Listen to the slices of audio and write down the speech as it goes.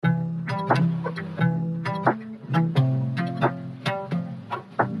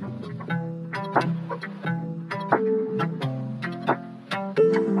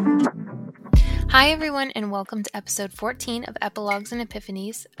Hi everyone, and welcome to episode 14 of Epilogues and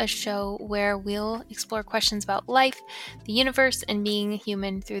Epiphanies, a show where we'll explore questions about life, the universe, and being a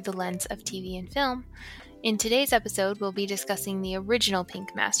human through the lens of TV and film. In today's episode, we'll be discussing the original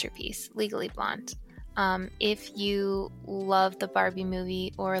Pink masterpiece, Legally Blonde. If you love the Barbie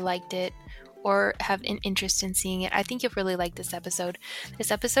movie or liked it, or have an interest in seeing it, I think you'll really like this episode. This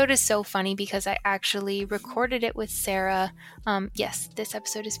episode is so funny because I actually recorded it with Sarah. Yes, this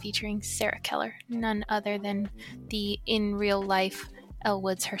episode is featuring Sarah Keller, none other than the in real life Elle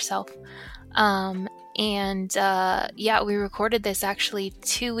Woods herself. We recorded this actually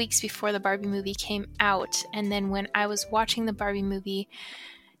 2 weeks before the Barbie movie came out. And then when I was watching the Barbie movie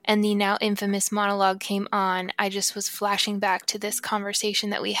and the now infamous monologue came on, I just was flashing back to this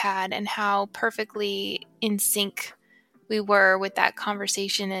conversation that we had and how perfectly in sync we were with that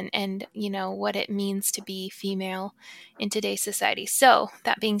conversation and you know, what it means to be female in today's society. So,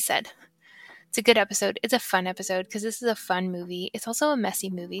 that being said, it's a good episode. It's a fun episode because this is a fun movie. It's also a messy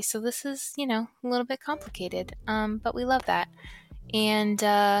movie, so this is, you know, a little bit complicated. But we love that. And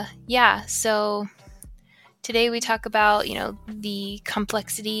so today we talk about, you know, the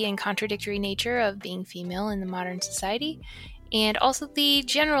complexity and contradictory nature of being female in the modern society, and also the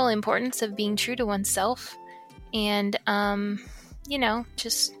general importance of being true to oneself and,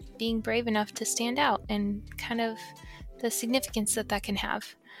 just being brave enough to stand out and kind of the significance that can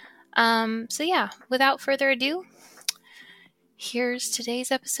have. Without further ado, here's today's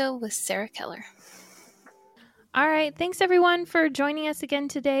episode with Sarah Keller. All right. Thanks, everyone, for joining us again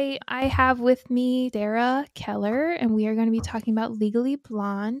today. I have with me Sarah Keller, and we are going to be talking about Legally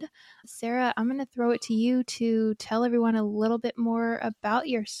Blonde. Sarah, I'm going to throw it to you to tell everyone a little bit more about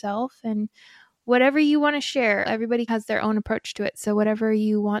yourself and whatever you want to share. Everybody has their own approach to it, so whatever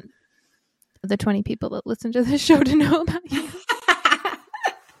you want the 20 people that listen to this show to know about you.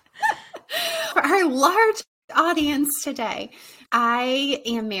 For our large audience today, I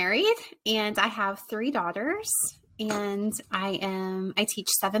am married and I have 3 daughters, and I teach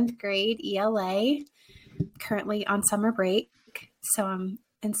 7th grade ELA, currently on summer break. So I'm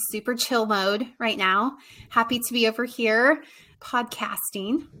in super chill mode right now. Happy to be over here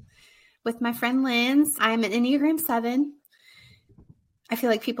podcasting with my friend Lyndsey. I'm an Enneagram 7. I feel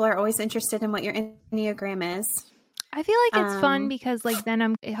like people are always interested in what your Enneagram is. I feel like it's fun because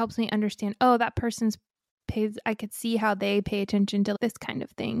then it helps me understand, that person's I could see how they pay attention to this kind of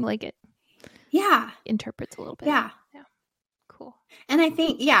thing. Like it interprets a little bit. Yeah. Cool. And I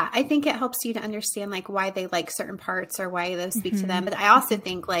think it helps you to understand like why they like certain parts or why those speak to them. But I also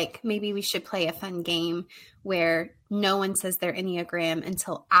think like maybe we should play a fun game where no one says their Enneagram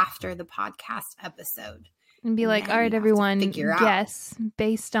until after the podcast episode. And be like, all right, everyone, guess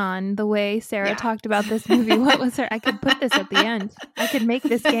based on the way Sarah talked about this movie. What was her? I could put this at the end. I could make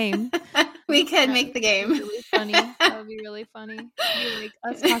this game. We could make the game. Really funny. That would be really funny. Be like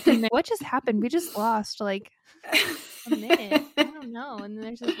us talking. What just happened? We just lost like a minute. I don't know. And then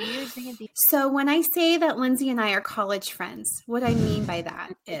there's this weird thing at the end. So when I say that Lyndsey and I are college friends, what I mean by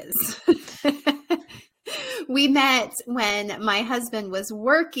that is we met when my husband was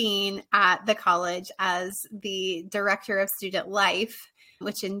working at the college as the director of student life,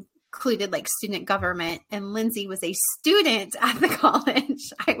 which included like student government. And Lyndsey was a student at the college.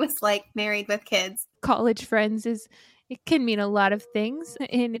 I was like married with kids. College friends it can mean a lot of things.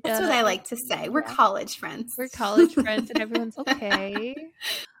 And that's what I like to say. We're college friends. We're college friends and everyone's okay.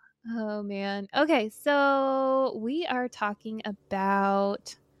 Oh man. Okay. So we are talking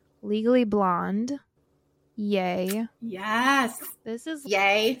about Legally Blonde. Yay. Yes. This is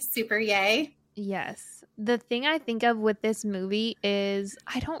yay. Super yay. Yes. The thing I think of with this movie is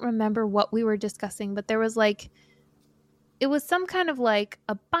I don't remember what we were discussing, but there was it was some kind of like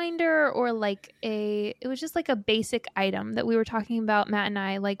a binder or it was just like a basic item that we were talking about, Matt and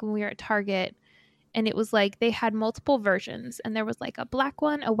I, like when we were at Target. And it was like they had multiple versions, and there was like a black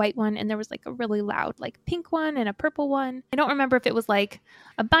one, a white one, and there was like a really loud like pink one and a purple one. I don't remember if it was like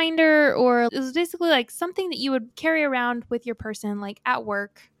a binder or it was basically like something that you would carry around with your person like at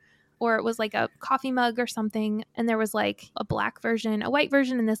work, or it was like a coffee mug or something. And there was like a black version, a white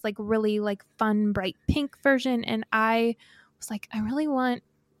version, and this like really like fun bright pink version. And I was like, I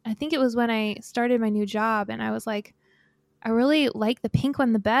think it was when I started my new job, and I was like, I really like the pink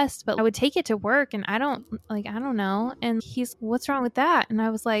one the best, but I would take it to work and I don't know. And he's, what's wrong with that? And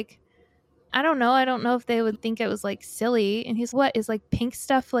I was like, I don't know. I don't know if they would think it was like silly. And he's, what is like pink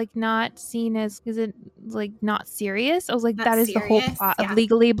stuff like not seen as, is it like not serious? I was like, not that is serious? The whole plot of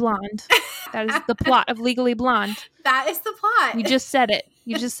Legally Blonde. That is the plot of Legally Blonde. That is the plot. You just said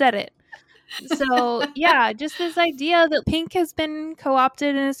it. So, yeah, just this idea that pink has been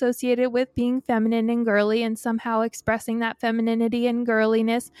co-opted and associated with being feminine and girly, and somehow expressing that femininity and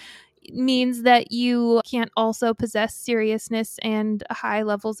girliness means that you can't also possess seriousness and high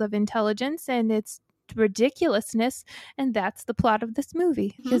levels of intelligence, and it's ridiculousness. And that's the plot of this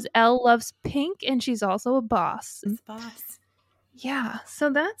movie, because Elle loves pink and she's also a boss. It's boss. Yeah, so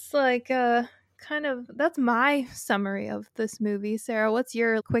that's like that's my summary of this movie. Sarah, what's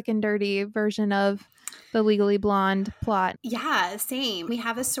your quick and dirty version of the Legally Blonde plot? Yeah, same. We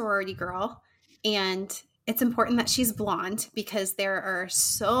have a sorority girl, and it's important that she's blonde because there are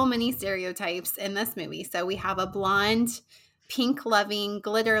so many stereotypes in this movie. So we have a blonde, pink loving,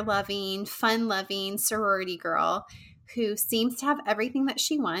 glitter loving, fun loving sorority girl who seems to have everything that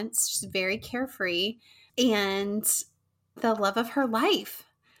she wants. She's very carefree and the love of her life.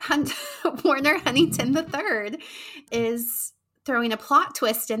 And Warner Huntington III is throwing a plot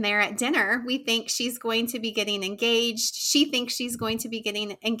twist in there at dinner. We think she's going to be getting engaged. She thinks she's going to be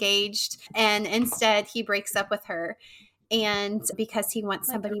getting engaged. And instead, he breaks up with her. And because he wants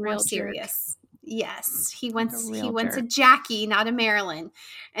somebody more serious. Yes, he wants a Jackie, not a Marilyn.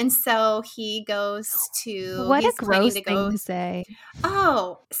 And so he goes to what a gross thing to say.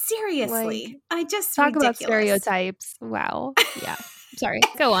 Oh, seriously. I just talk about stereotypes. Wow. Yeah. Sorry.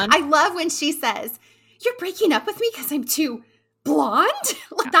 Go on. I love when she says, "You're breaking up with me because I'm too blonde."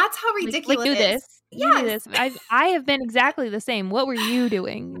 That's how ridiculous do it is. Yes. Do this. I have been exactly the same. What were you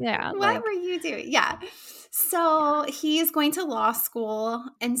doing? Yeah. What were you doing? Yeah. So he is going to law school.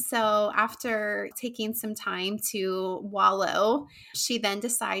 And so after taking some time to wallow, she then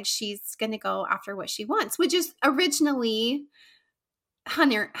decides she's going to go after what she wants, which is originally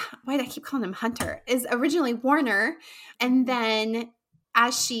Hunter. Why do I keep calling him Hunter? Is originally Warner. And then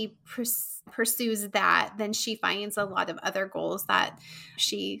as she pursues that, then she finds a lot of other goals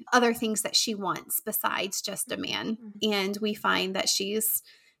other things that she wants besides just a man. And we find that she's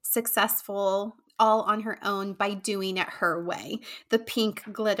successful all on her own by doing it her way, the pink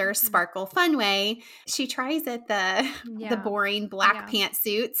glitter sparkle fun way. She tries it the boring black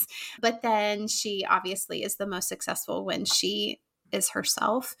pantsuits, but then she obviously is the most successful when she is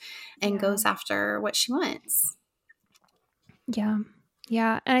herself and goes after what she wants. Yeah.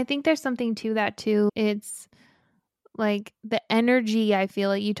 Yeah. And I think there's something to that too. It's like the energy, I feel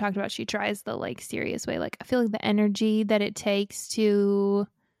like you talked about, she tries the like serious way. Like I feel like the energy that it takes to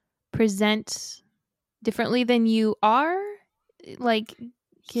present differently than you are, like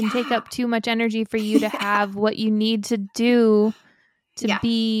can take up too much energy for you to have what you need to do to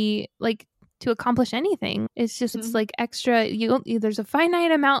be like to accomplish anything. It's just it's like extra, there's a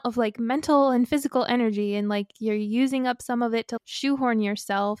finite amount of like mental and physical energy, and like you're using up some of it to shoehorn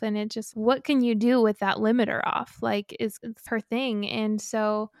yourself, and it just, what can you do with that limiter off, like is her thing. And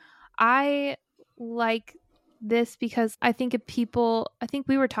so I like this because I think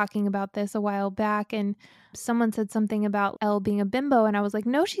we were talking about this a while back, and someone said something about Elle being a bimbo, and I was like,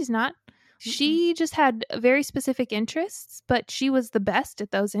 no, she's not. She just had very specific interests, but she was the best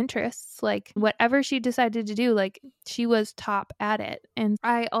at those interests. Like whatever she decided to do, like she was top at it. And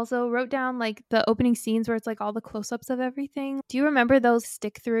I also wrote down like the opening scenes where it's like all the close-ups of everything. Do you remember those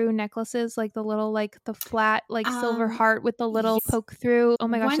stick-through necklaces, like the little, like the flat, like silver heart with the little poke through? Oh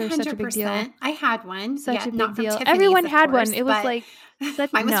my gosh, they're such a big deal. I had one. Such a big deal. Everyone had one. It was like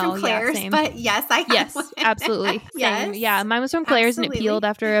mine was from Claire's, but yes, I had one. Absolutely. Same. Yes. Yeah, mine was from Claire's and it peeled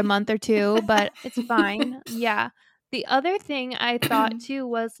after a month or two, but it's fine. Yeah. The other thing I thought too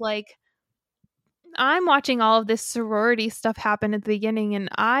was like, I'm watching all of this sorority stuff happen at the beginning, and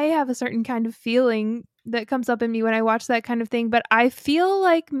I have a certain kind of feeling that comes up in me when I watch that kind of thing. But I feel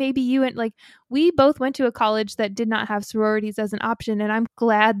like maybe we both went to a college that did not have sororities as an option, and I'm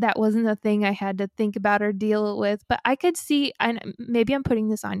glad that wasn't a thing I had to think about or deal with. But I could see, and maybe I'm putting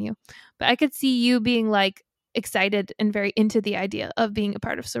this on you, but I could see you being like excited and very into the idea of being a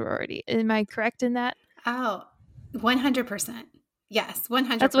part of sorority. Am I correct in that? Oh, 100%. Yes,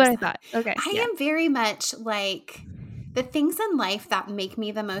 100%. That's what I thought. Okay. I am very much like the things in life that make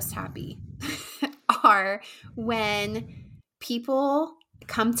me the most happy are when people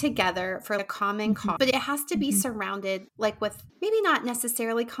come together for a common cause, but it has to be surrounded like with maybe not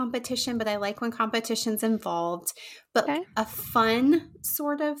necessarily competition, but I like when competition's involved, but a fun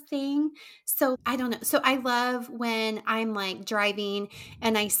sort of thing. So I don't know. So I love when I'm like driving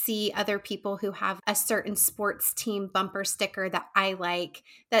and I see other people who have a certain sports team bumper sticker that I like,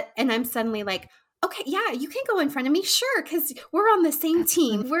 and I'm suddenly like, okay, yeah, you can go in front of me. Sure. Cause we're on the same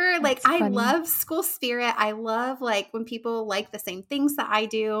team. We're like, I love school spirit. I love like when people like the same things that I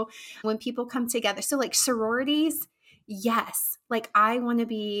do, when people come together. So like sororities, yes, like I want to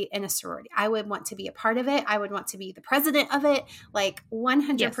be in a sorority. I would want to be a part of it. I would want to be the president of it. Like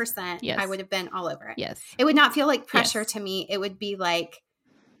 100%, I would have been all over it. Yes. It would not feel like pressure to me. It would be like,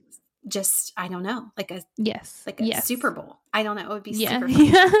 just, I don't know, like a Super Bowl. I don't know. It would be super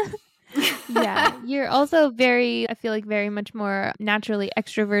fun. Yeah. You're also I feel like very much more naturally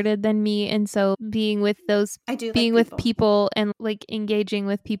extroverted than me. And so being with with people and like engaging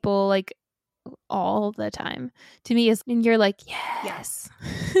with people like all the time to me is, and you're like, yes.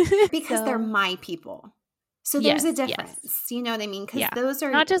 Because they're my people. So there's a difference. You know what I mean? Because those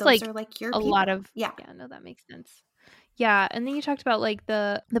are not just those like are like your a people. lot of, no, that makes sense. Yeah. And then you talked about like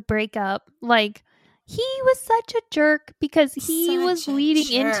the breakup, like he was such a jerk because he was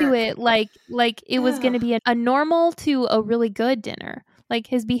leading into it like it was going to be a normal to a really good dinner. Like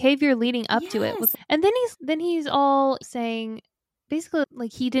his behavior leading up to it was, and then he's all saying basically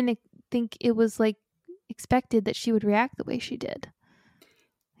like he didn't think it was like expected that she would react the way she did.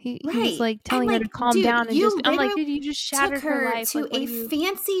 He was like telling her to calm down, and I'm like, dude, you just shattered her life to a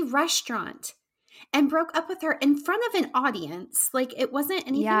fancy restaurant and broke up with her in front of an audience. Like it wasn't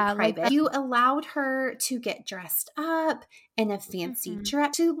anything private. Like you allowed her to get dressed up in a fancy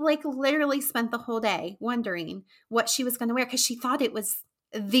dress, to like literally spent the whole day wondering what she was going to wear because she thought it was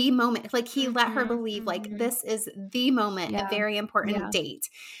the moment. Like he let her believe like this is the moment, a very important date.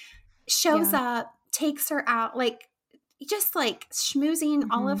 Shows up, takes her out, like just like schmoozing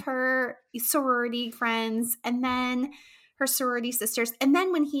all of her sorority friends and then her sorority sisters. And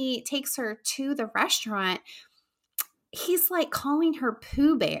then when he takes her to the restaurant, he's like calling her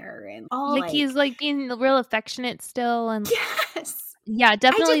Pooh Bear and all like he's like being real affectionate still. And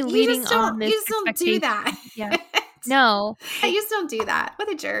definitely leading on this. You just don't do that. Yeah. No. You just don't do that.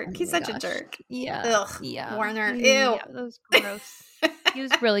 What a jerk. He's such a jerk. Yeah. Ugh. Yeah. Warner. Ew. Yeah, that was gross. He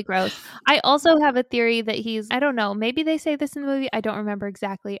was really gross. I also have a theory that I don't know, maybe they say this in the movie. I don't remember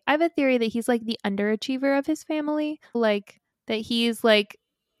exactly. I have a theory that he's like the underachiever of his family. Like that he's like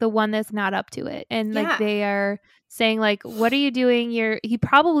the one that's not up to it. And like they are saying like, what are you doing? He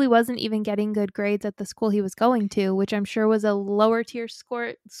probably wasn't even getting good grades at the school he was going to, which I'm sure was a lower tier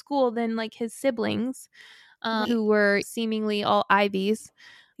school than like his siblings. Who were seemingly all Ivies.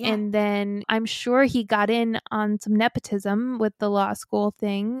 Yeah. And then I'm sure he got in on some nepotism with the law school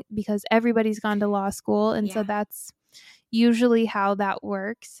thing because everybody's gone to law school. And so that's usually how that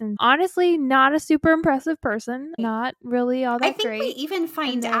works. And honestly, not a super impressive person. Not really all that great. I think we even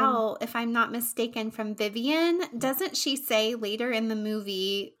find out, if I'm not mistaken, from Vivian, doesn't she say later in the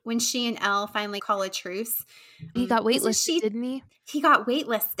movie when she and Elle finally call a truce? He got waitlisted, didn't he? He got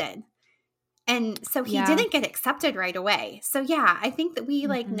waitlisted. And so he didn't get accepted right away. So I think that we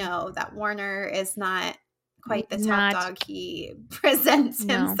like know that Warner is not quite the top dog he presents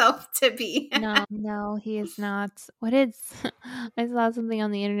himself to be. No, he is not. I saw something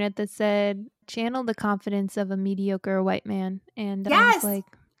on the internet that said, channel the confidence of a mediocre white man. And I was like,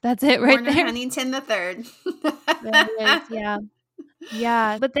 that's it right Warner there. Huntington III. That is, yeah.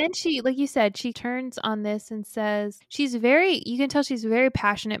 Yeah. But then she, like you said, she turns on this and says you can tell she's a very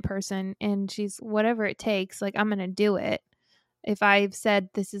passionate person and she's whatever it takes, like I'm going to do it. If I've said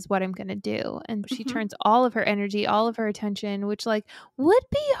this is what I'm going to do. And she turns all of her energy, all of her attention, which like would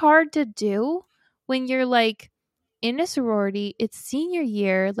be hard to do when you're like in a sorority, it's senior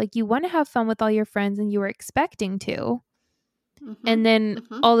year, like you want to have fun with all your friends and you were expecting to. And then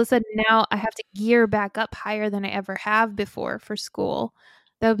all of a sudden now I have to gear back up higher than I ever have before for school.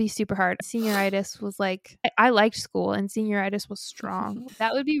 That would be super hard. Senioritis was like, I liked school and senioritis was strong.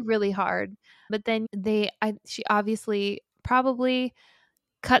 That would be really hard. But then she obviously probably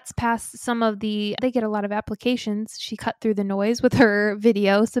cuts past they get a lot of applications. She cut through the noise with her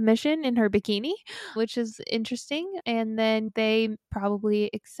video submission in her bikini, which is interesting. And then they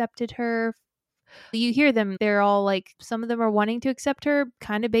probably accepted her. You hear them, they're all like, some of them are wanting to accept her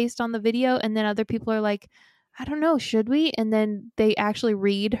kind of based on the video. And then other people are like, I don't know, should we? And then they actually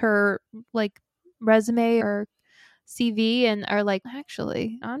read her like resume or CV and are like,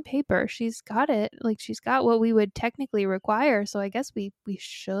 actually, on paper, she's got it. Like she's got what we would technically require. So I guess we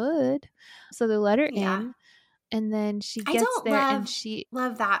should. So they let her in. And then she gets and she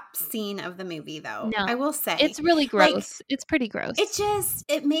love that scene of the movie though. No, I will say it's really gross. Like, it's pretty gross.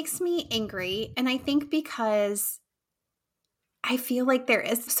 It makes me angry. And I think because I feel like there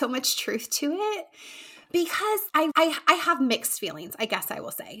is so much truth to it, because I have mixed feelings, I guess I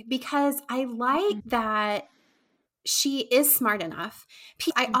will say, because I like that she is smart enough.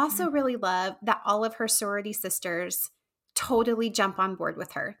 I also really love that all of her sorority sisters totally jump on board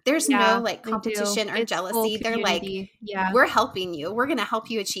with her. There's no like competition or jealousy. They're like, we're helping you. We're going to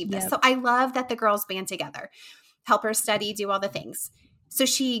help you achieve this. So I love that the girls band together. help her study, do all the things. So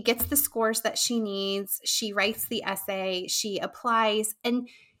she gets the scores that she needs. She writes the essay. She applies. And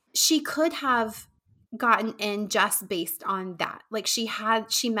she could have gotten in just based on that. Like she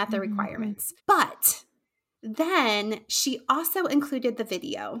met the requirements. But then she also included the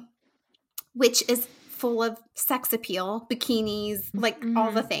video, which is full of sex appeal, bikinis, like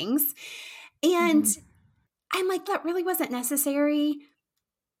all the things. And I'm like, that really wasn't necessary.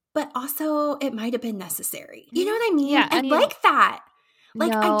 But also it might have been necessary. You know what I mean? Yeah, I mean, like that.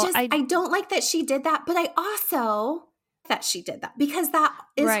 Like, no, I don't like that she did that, but I also that she did that because that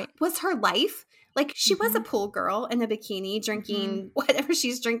was her life. Like she was a pool girl in a bikini drinking whatever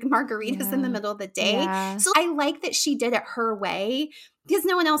she's drinking, margaritas in the middle of the day. Yeah. So I like that she did it her way because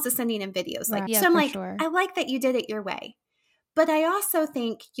no one else is sending in videos. Like, Yeah, so I'm like, sure. I like that you did it your way. But I also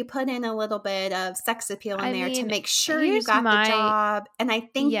think you put in a little bit of sex appeal in there to make sure you got the job. And I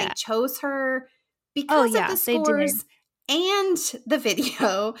think they chose her because of the scores and the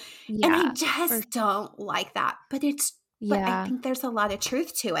video. Yeah, and I just don't like that. But I think there's a lot of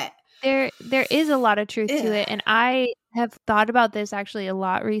truth to it. There is a lot of truth to it. And I have thought about this actually a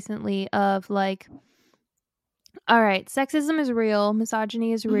lot recently of like, all right, sexism is real,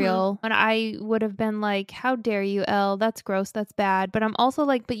 misogyny is real. And I would have been like, how dare you, Elle? That's gross, that's bad. But I'm also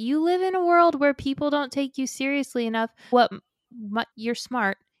like, but you live in a world where people don't take you seriously enough. You're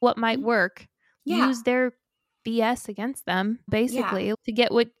smart. What might work? Yeah. Use their BS against them, basically, to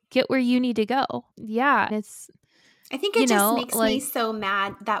get where you need to go. Yeah. I think it just makes me so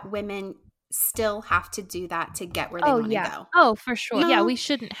mad that women still have to do that to get where they want to go. Oh, for sure. Yeah, we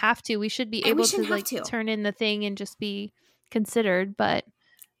shouldn't have to. We should be able to like to turn in the thing and just be considered. But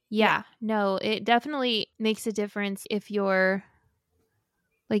no, it definitely makes a difference if you're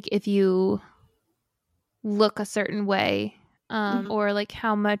like if you look a certain way, or like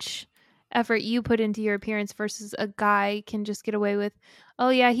how much effort you put into your appearance versus a guy can just get away with, oh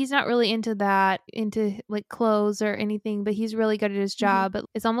yeah, he's not really into like clothes or anything, but he's really good at his job. But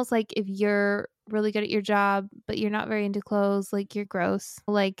it's almost like if you're really good at your job but you're not very into clothes, like you're gross.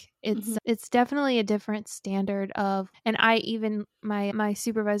 Like it's definitely a different standard of, and I even my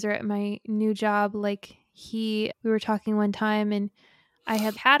supervisor at my new job, like we were talking one time and I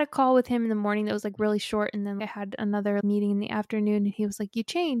had a call with him in the morning that was like really short, and then I had another meeting in the afternoon, and he was like, you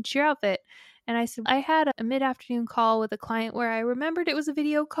changed your outfit. And I said, I had a mid-afternoon call with a client where I remembered it was a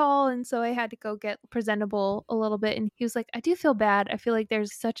video call, and so I had to go get presentable a little bit. And he was like, I do feel bad. I feel like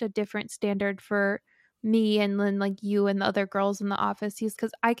there's such a different standard for me and then like you and the other girls in the office. He's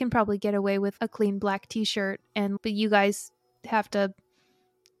because I can probably get away with a clean black t-shirt, but you guys have to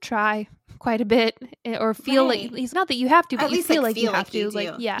try quite a bit or feel like, it's not that you have to, but you feel like you have to.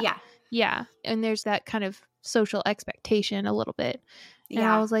 Like, yeah. And there's that kind of social expectation a little bit.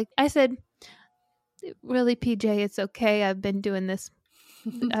 And I said, really, PJ, it's okay. I've been doing this.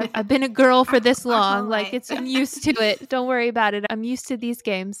 I've been a girl for this long. Like I'm used to it. Don't worry about it. I'm used to these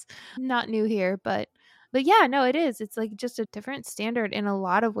games. I'm not new here, but yeah, no, it is. It's like just a different standard in a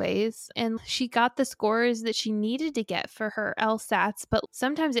lot of ways. And she got the scores that she needed to get for her LSATs, but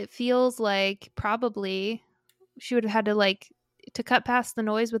sometimes it feels like probably she would have had to cut past the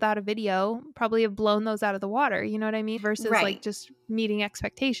noise without a video, probably have blown those out of the water. You know what I mean? Versus like just meeting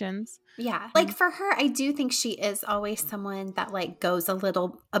expectations. Yeah. Like for her, I do think she is always someone that like goes a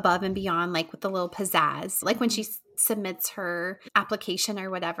little above and beyond, like with a little pizzazz. Like when she submits her application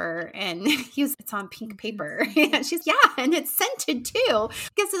or whatever, and it's on pink paper. And she's, and it's scented too.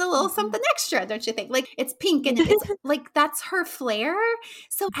 Gives it a little something extra, don't you think? Like it's pink and it's like that's her flair.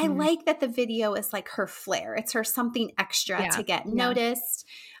 So I like that the video is like her flair. It's her something extra to get noticed.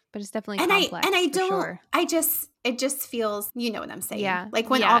 But it's definitely complex. And I don't, sure. it just feels, you know what I'm saying? Yeah. Like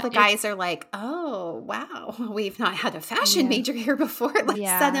when all the guys are like, oh, wow, we've not had a fashion major here before. Like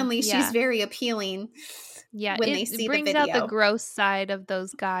suddenly she's very appealing. Yeah. When they see the video. It brings out the gross side of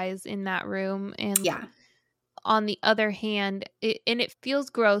those guys in that room. And on the other hand, it feels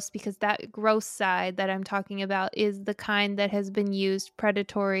gross because that gross side that I'm talking about is the kind that has been used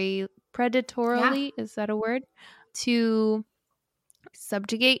predatorily, is that a word? To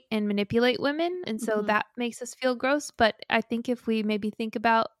subjugate and manipulate women, and so that makes us feel gross. But I think if we maybe think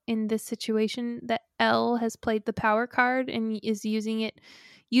about in this situation that Elle has played the power card and is using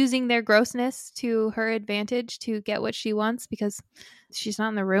their grossness to her advantage to get what she wants, because she's not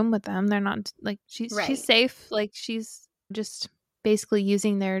in the room with them, they're not like she's safe, like she's just basically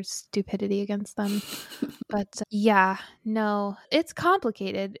using their stupidity against them. But no, it's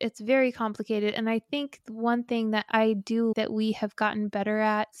complicated. It's very complicated. And I think one thing that we have gotten better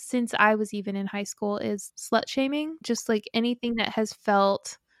at since I was even in high school is slut shaming. Just like anything that has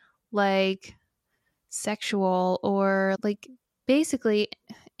felt like sexual or like basically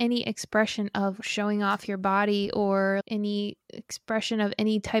any expression of showing off your body or any expression of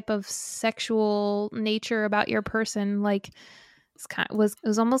any type of sexual nature about your person, like it was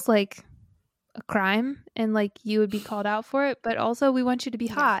almost like a crime, and like you would be called out for it. But also we want you to be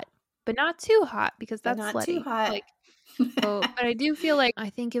Yeah. hot, but not too hot because But that's not too slutty. hot. Like, but I do feel like, I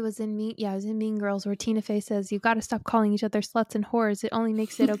think it was in Mean Girls where Tina Fey says, you got to stop calling each other sluts and whores. It only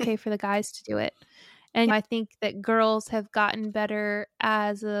makes it okay for the guys to do it. And I think that girls have gotten better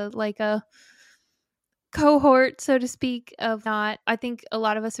as a cohort, so to speak, of not. I think a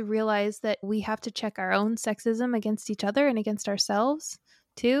lot of us have realized that we have to check our own sexism against each other and against ourselves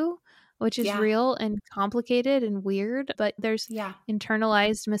too, which is real and complicated and weird, but there's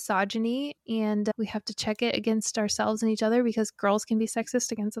internalized misogyny, and we have to check it against ourselves and each other, because girls can be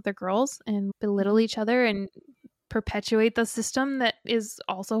sexist against other girls and belittle each other and perpetuate the system that is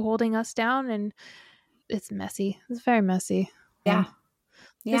also holding us down. And it's messy. It's very messy. Yeah.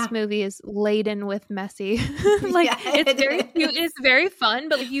 This movie is laden with messy. It's very cute. It's very fun,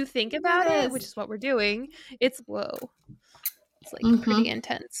 but if you think about it, which is what we're doing, it's whoa. It's like pretty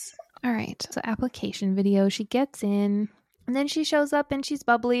intense. All right. So application video. She gets in, and then she shows up and she's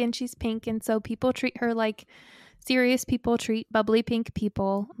bubbly and she's pink, and so people treat her like serious people treat bubbly pink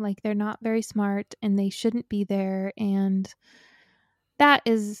people, like they're not very smart and they shouldn't be there. And that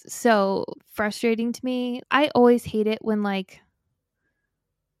is so frustrating to me. I always hate it when like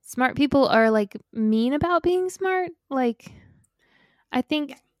smart people are like mean about being smart. Like, I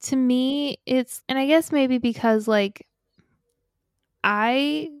think to me it's, and I guess maybe because like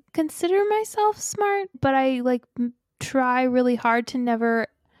I consider myself smart, but I like try really hard to never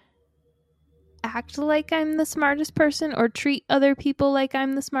act like I'm the smartest person or treat other people like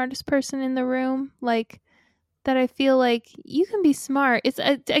I'm the smartest person in the room. Like, that I feel like you can be smart. It's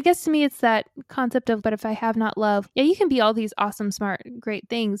I guess to me it's that concept of, but if I have not love, yeah, you can be all these awesome, smart, great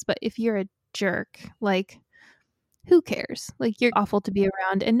things, but if you're a jerk, like, who cares? Like, you're awful to be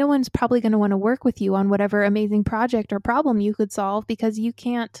around, and no one's probably going to want to work with you on whatever amazing project or problem you could solve, because you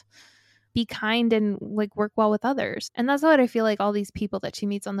can't be kind and like work well with others. And that's what I feel like all these people that she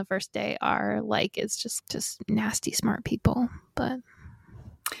meets on the first day are like. It's just nasty smart people. But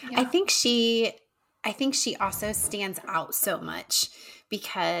yeah. I think she also stands out so much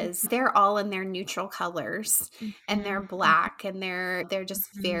because they're all in their neutral colors, and they're black, and they're just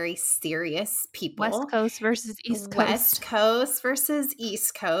very serious people. West Coast versus East Coast. West Coast versus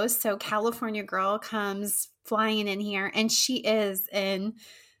East Coast. So California girl comes flying in here, and she is in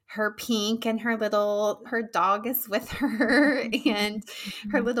her pink, and her dog is with her, and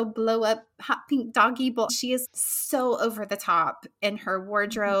her little blow up hot pink doggy bowl. She is so over the top in her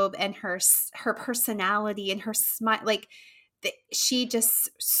wardrobe and her personality and her smile. Like, she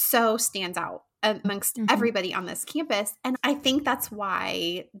just so stands out amongst everybody on this campus. And I think that's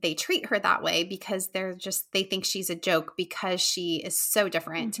why they treat her that way, because they think she's a joke because she is so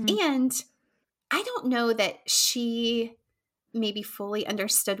different. And I don't know that she maybe fully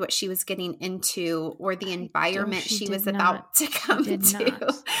understood what she was getting into, or the environment she was about to come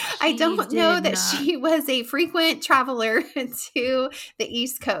to. I don't know that she was a frequent traveler to the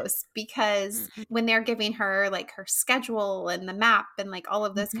East Coast, because when they're giving her like her schedule and the map and like all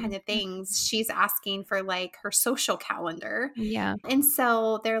of those kind of things, she's asking for like her social calendar. Yeah. And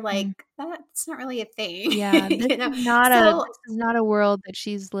so they're like, that's not really a thing. Yeah. This is not a world that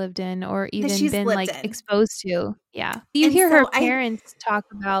she's lived in or even been like exposed to. Yeah. You hear her parents talk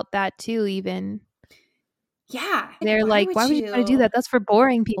about that too, even. Yeah. They're like, why would you want to do that? That's for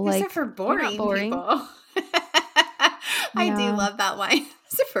boring people. Those like, are for boring people. I do love that line.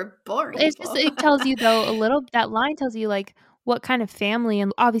 Those are for boring people. It tells you though that line tells you like what kind of family,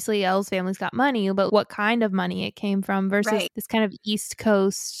 and obviously Elle's family's got money, but what kind of money it came from versus this kind of East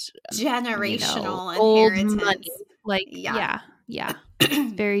Coast generational old inheritance. Money. Like, yeah.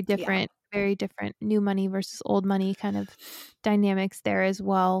 Very different, very different new money versus old money kind of dynamics there as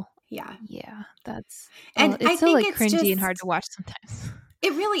well. Yeah. That's, and it's so like cringy and hard to watch sometimes.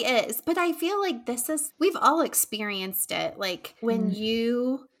 It really is. But I feel like we've all experienced it. Like when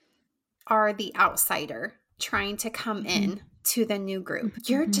you are the outsider trying to come in to the new group,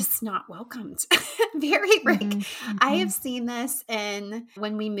 you're just not welcomed. I have seen this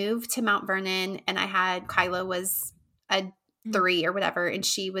when we moved to Mount Vernon, and Kyla was a 3 or whatever, and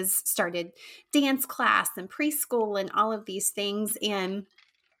she started dance class and preschool and all of these things. And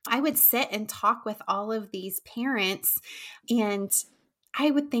I would sit and talk with all of these parents, and I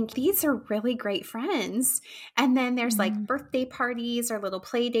would think these are really great friends. And then there's like birthday parties or little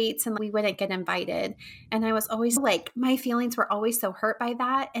play dates, and we wouldn't get invited. And I was always like, my feelings were always so hurt by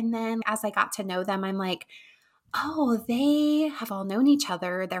that. And then as I got to know them, I'm like, oh, they have all known each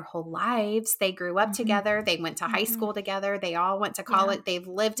other their whole lives. They grew up together. They went to high school together. They all went to college. Yeah. They've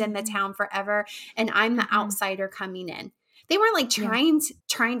lived in the town forever. And I'm the outsider coming in. They weren't like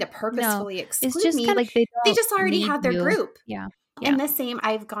trying to purposefully exclude it's just me. kind of like They just already had their group. Yeah. And the same,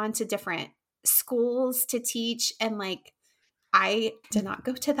 I've gone to different schools to teach, and like, I did not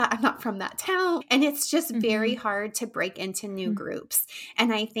go to that. I'm not from that town. And it's just very hard to break into new groups.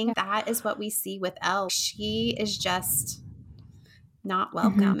 And I think that is what we see with Elle. She is just not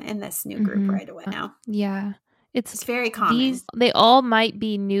welcome in this new group right away now. Yeah. It's very common. They all might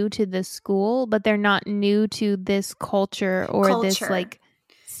be new to this school, but they're not new to this culture or this like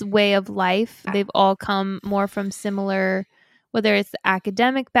way of life. They've all come more from similar, whether it's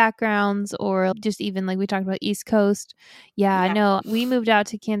academic backgrounds or just even like we talked about East Coast. Yeah, no, we moved out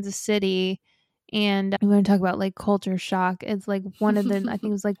to Kansas City, and I'm going to talk about like culture shock. It's like one of the, I think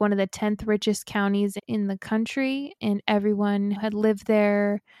it was like one of the 10th richest counties in the country, and everyone had lived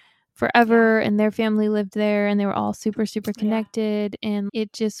there forever and their family lived there, and they were all super, super connected. And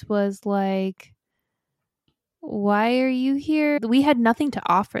it just was like, why are you here? We had nothing to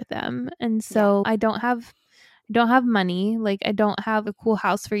offer them. And so I don't have money. Like, I don't have a cool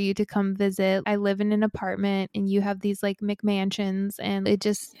house for you to come visit. I live in an apartment, and you have these like McMansions, and it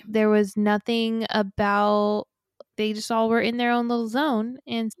just, there was nothing about, they just all were in their own little zone.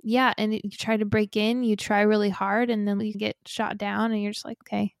 And and you try to break in, you try really hard, and then you get shot down, and you're just like,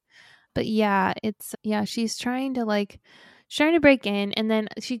 okay. But she's trying to break in, and then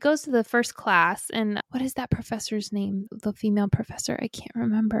she goes to the first class, and what is that professor's name? The female professor. I can't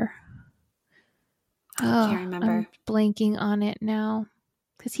remember. I can't remember. I'm blanking on it now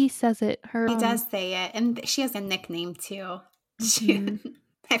because he says it. He does say it, and she has a nickname too.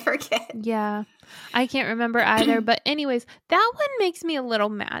 I forget. Yeah, I can't remember either. But anyways, that one makes me a little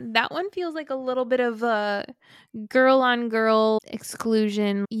mad. That one feels like a little bit of a girl on girl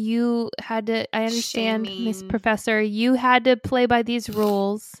exclusion. You had to, I understand, Miss Professor, you had to play by these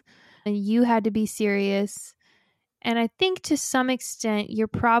rules, and you had to be serious. And I think to some extent, you're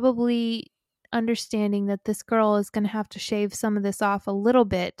probably understanding that this girl is going to have to shave some of this off a little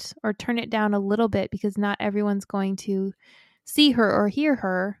bit or turn it down a little bit, because not everyone's going to see her or hear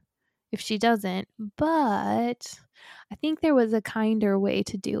her if she doesn't. But I think there was a kinder way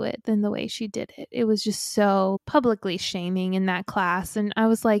to do it than the way she did it. It was just so publicly shaming in that class, and I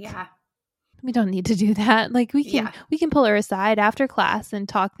was like, we don't need to do that. Like, we can pull her aside after class and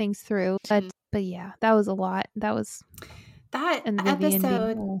talk things through. But yeah, that was a lot. That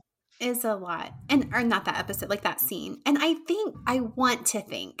episode is a lot. Or not that episode, like that scene. And I want to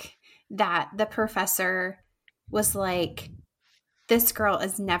think that the professor was like, this girl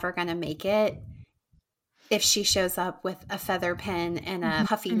is never going to make it if she shows up with a feather pen and a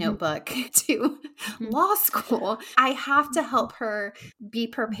puffy notebook to law school. I have to help her be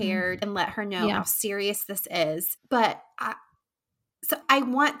prepared and let her know how serious this is. But so I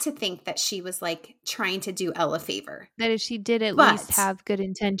want to think that she was like trying to do Elle a favor. That if she did at least have good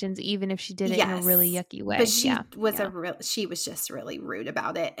intentions, even if she did it in a really yucky way. But she was just really rude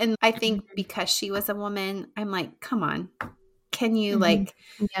about it. And I think because she was a woman, I'm like, come on, can you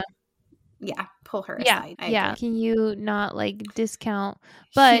pull her aside? Can you not like discount?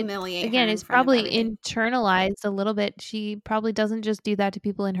 But humiliate again, her it's probably internalized a little bit. She probably doesn't just do that to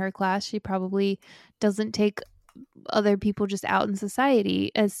people in her class. She probably doesn't take other people just out in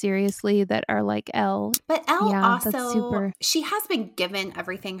society as seriously that are like Elle. But Elle also, she has been given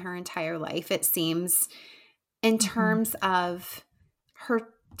everything her entire life, it seems, in terms of her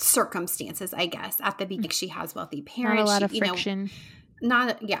circumstances, I guess. At the beginning, she has wealthy parents. Not a lot of friction.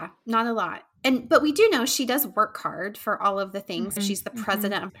 Not a lot. But we do know she does work hard for all of the things. She's the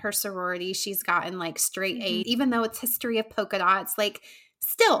president of her sorority. She's gotten like straight A's, even though it's history of polka dots. Like,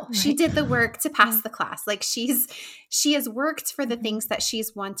 still, she did the work to pass the class. Like, she has worked for the things that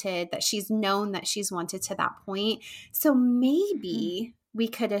she's wanted, that she's known that she's wanted to that point. So maybe we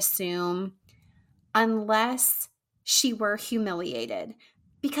could assume, unless she were humiliated,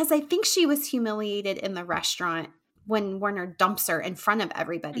 because I think she was humiliated in the restaurant when Warner dumps her in front of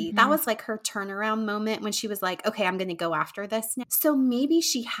everybody. That was like her turnaround moment when she was like, okay, I'm going to go after this now. So maybe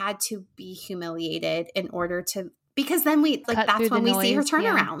she had to be humiliated in order to, because then that's when we see her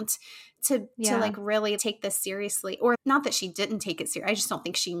turnaround to like really take this seriously. Or not that she didn't take it seriously. I just don't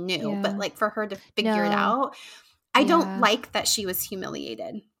think she knew, but like for her to figure it out. I don't like that she was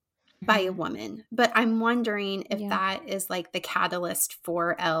humiliated. by a woman. But I'm wondering if Yeah. that is like the catalyst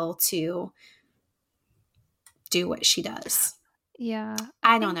for Elle to do what she does. Yeah.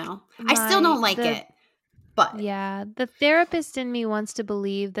 I don't know. I still don't like it, but the therapist in me wants to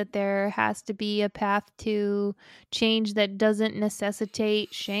believe that there has to be a path to change that doesn't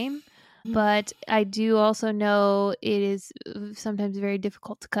necessitate shame. But I do also know it is sometimes very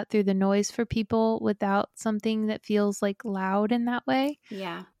difficult to cut through the noise for people without something that feels like loud in that way.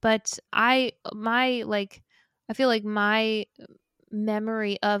 yeah. But I feel like my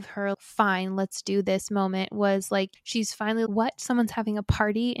memory of her fine, let's do this moment was like she's finally someone's having a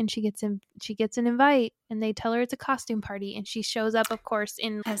party and she gets an invite and they tell her it's a costume party and she shows up, of course,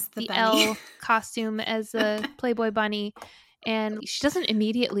 in As the the bunny. Elle costume as a Playboy bunny. And she doesn't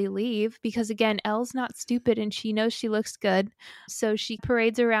immediately leave because, again, Elle's not stupid and she knows she looks good. So she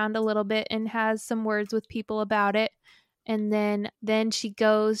parades around a little bit and has some words with people about it. And then she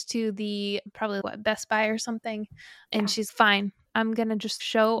goes to the probably Best Buy or something, and she's fine. I'm going to just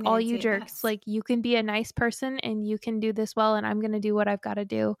show I'm all gonna you do jerks, this. like, you can be a nice person and you can do this well, and I'm going to do what I've got to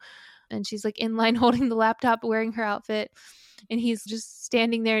do. And she's like in line holding the laptop, wearing her outfit, and he's just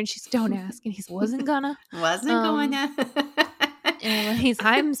standing there and she's, don't ask. And he's, wasn't gonna. Wasn't going to. And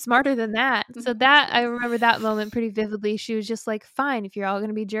I'm smarter than that. So that, I remember that moment pretty vividly. She was just like, fine, if you're all going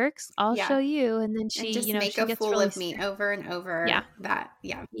to be jerks, I'll show you. And then And she, just make she a gets fool really of me over and over. Yeah. That,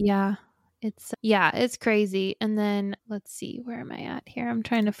 yeah. It's crazy. And then let's see, where am I at here? I'm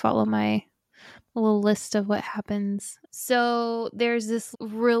trying to follow my little list of what happens. So there's this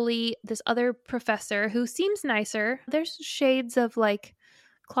other professor who seems nicer. There's shades of like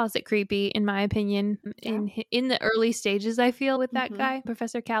closet creepy, in my opinion, in the early stages, I feel, with that guy,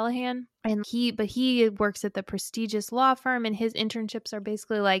 Professor Callahan. And he works at the prestigious law firm, and his internships are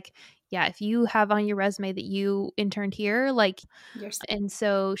basically like, yeah, if you have on your resume that you interned here, like, and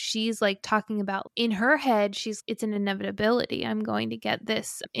so she's like talking about, in her head, it's an inevitability. I'm going to get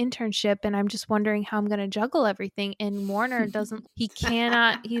this internship and I'm just wondering how I'm going to juggle everything. And Warner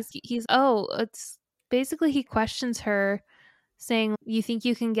it's basically, he questions her saying, you think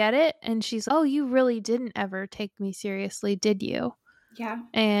you can get it? And she's, oh, you really didn't ever take me seriously, did you? Yeah.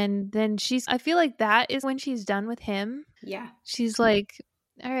 And then I feel like that is when she's done with him. Yeah. She's like,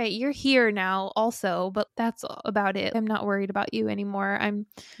 all right, you're here now also, but that's about it. I'm not worried about you anymore. I'm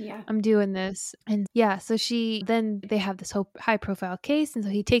doing this. And so they have this high profile case. And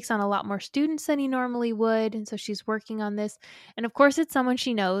so he takes on a lot more students than he normally would. And so she's working on this. And of course, it's someone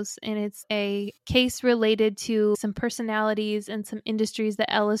she knows. And it's a case related to some personalities and some industries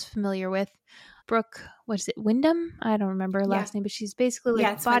that Elle is familiar with. Brooke, what is it, Wyndham? I don't remember her last name, but she's basically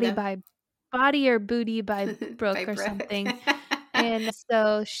like body or booty by Brooke or something. And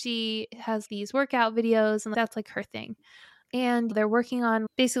so she has these workout videos, and that's like her thing. And they're working on,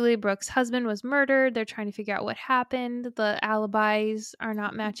 basically, Brooke's husband was murdered. They're trying to figure out what happened. The alibis are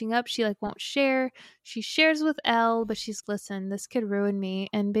not matching up. She won't share. She shares with Elle, but she's, listen, this could ruin me.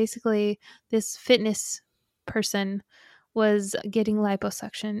 And basically, this fitness person was getting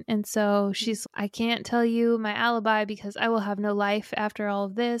liposuction. And so she's, I can't tell you my alibi because I will have no life after all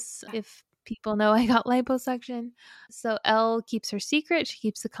of this if people know I got liposuction. So Elle keeps her secret. She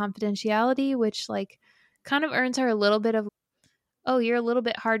keeps the confidentiality, which like kind of earns her a little bit of, oh, you're a little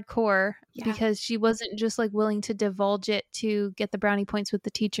bit hardcore, because she wasn't just like willing to divulge it to get the brownie points with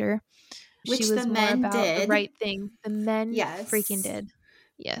the teacher. Which she was the more men about did. the right thing. The men freaking did.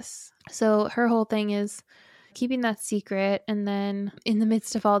 Yes. So her whole thing is keeping that secret. And then in the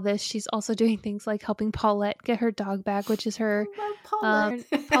midst of all this, she's also doing things like helping Paulette get her dog back, which is her. Paulette.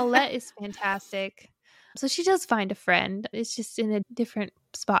 Paulette is fantastic. So she does find a friend. It's just in a different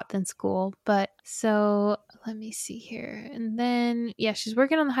spot than school. But so let me see here. And then, she's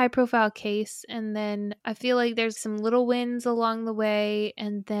working on the high profile case. And then I feel like there's some little wins along the way.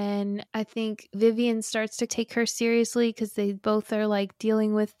 And then I think Vivian starts to take her seriously because they both are like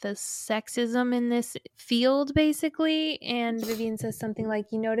dealing with the sexism in this field, basically. And Vivian says something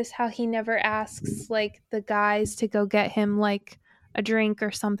like, you notice how he never asks like the guys to go get him like a drink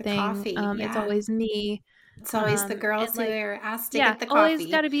or something. The coffee, It's always me. It's always the girls who are asked to get the coffee. Always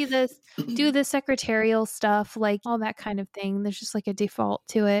got to be this, do the secretarial stuff, like all that kind of thing. There's just like a default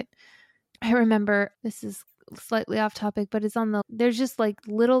to it. I remember, this is slightly off topic, but there's just like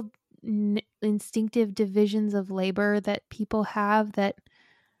little instinctive divisions of labor that people have that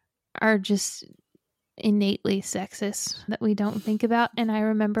are just innately sexist that we don't think about. And I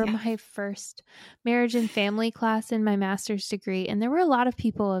remember my first marriage and family class in my master's degree, and there were a lot of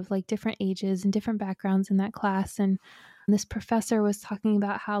people of like different ages and different backgrounds in that class. And This professor was talking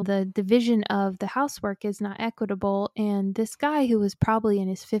about how the division of the housework is not equitable. And this guy, who was probably in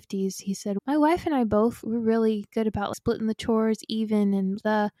his 50s, he said, my wife and I both were really good about splitting the chores even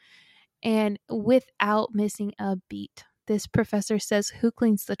and without missing a beat. This professor says, who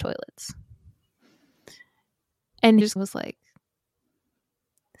cleans the toilets? And just was like,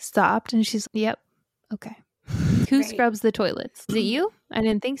 stopped. And she's, yep, okay. Who scrubs the toilets? Is it you? I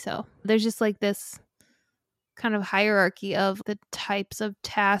didn't think so. There's just like this kind of hierarchy of the types of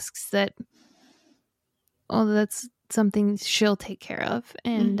tasks that, oh, that's something she'll take care of,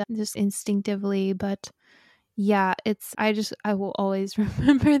 and just instinctively. But yeah, I will always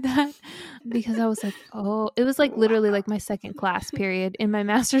remember that, because I was like, oh, it was like literally like my second class period in my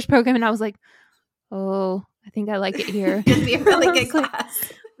master's program, and I was like, oh, I think I like it here. It's gonna be a really good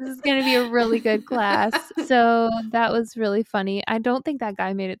class. This is going to be a really good class. So that was really funny. I don't think that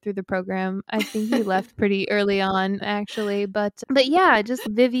guy made it through the program. I think he left pretty early on, actually. But yeah, just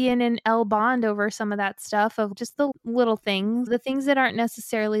Vivian and Elle bond over some of that stuff, of just the little things, the things that aren't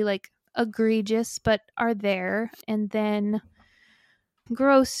necessarily like egregious, but are there. And then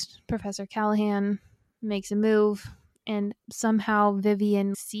gross, Professor Callahan makes a move, and somehow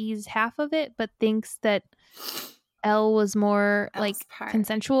Vivian sees half of it, but thinks that Elle was more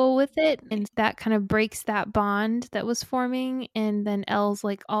consensual with it, and that kind of breaks that bond that was forming. And then Elle's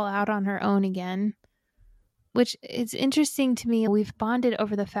like all out on her own again, which is interesting to me. We've bonded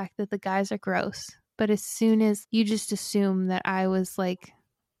over the fact that the guys are gross, but as soon as you just assume that I was like,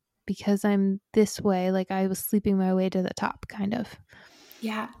 because I'm this way, like I was sleeping my way to the top, kind of.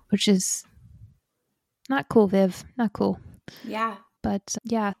 Yeah. Which is not cool, Viv. Not cool. Yeah. But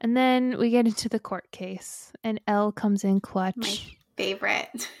yeah, and then we get into the court case, and Elle comes in clutch. My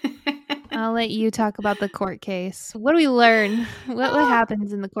favorite. I'll let you talk about the court case. What do we learn? What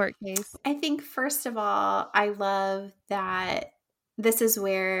happens in the court case? I think, first of all, I love that this is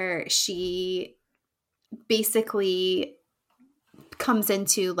where she basically comes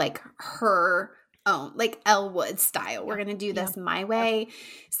into like her own, like Elle Wood style. We're going to do this my way.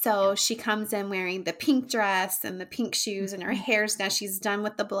 So she comes in wearing the pink dress and the pink shoes, and her hair's now, she's done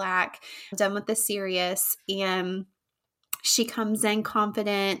with the black, done with the serious. And she comes in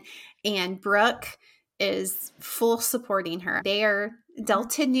confident, and Brooke is full supporting her. They are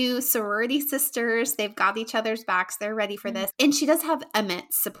Delta Nu sorority sisters. They've got each other's backs. They're ready for this. And she does have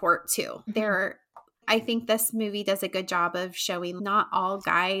Emmett's support too. I think this movie does a good job of showing not all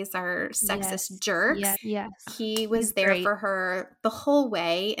guys are sexist jerks. Yes. He was there for her the whole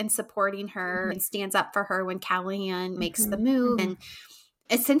way and supporting her and stands up for her when Callahan makes the move and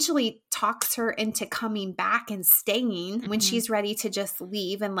essentially talks her into coming back and staying when she's ready to just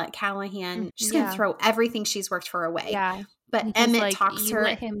leave and let Callahan, she's going to throw everything she's worked for away. Yeah. But Emmett talks her.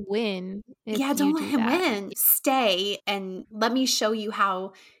 Let him win. Don't let him win. Stay and let me show you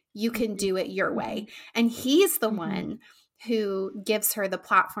how you can do it your way. And he's the one who gives her the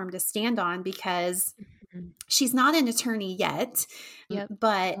platform to stand on, because she's not an attorney yet,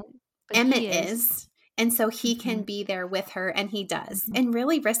 but Emmett is. And so he can be there with her, and he does. And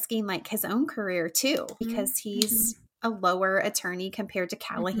really risking like his own career too, because he's a lower attorney compared to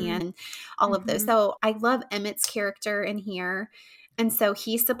Callahan and all of those. So I love Emmett's character in here. And so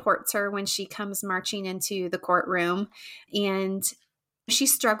he supports her when she comes marching into the courtroom, and she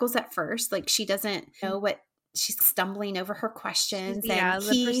struggles at first. Like she doesn't know what she's stumbling over her questions. And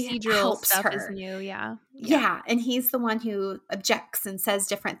the he procedural helps stuff her. is new. Yeah. And he's the one who objects and says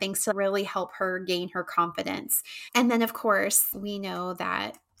different things to really help her gain her confidence. And then of course we know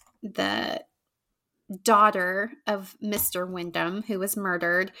that the daughter of Mr. Wyndham, who was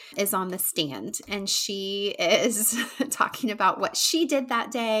murdered, is on the stand, and she is talking about what she did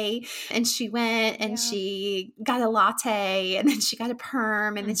that day. And she went and she got a latte, and then she got a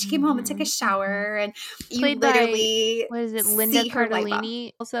perm, and then she came home and took a shower. And you literally what is it, Linda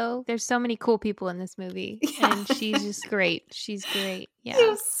Cardellini? Also, there's so many cool people in this movie, and she's just great. She's great. Yeah, she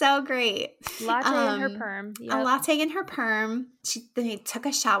was so great. Latte in her perm. A latte in her perm. They took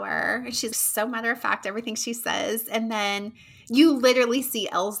a shower. She's so matter of fact, everything she says. And then you literally see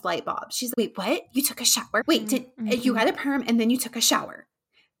Elle's light bulb. She's like, wait, what? You took a shower? Wait, you got a perm and then you took a shower?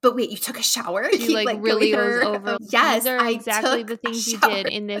 But wait, you took a shower? She like really goes over. Yes, these are exactly the things you did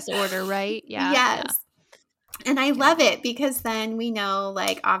in this order, right? Yeah. Yes. Yeah. And I love it, because then we know,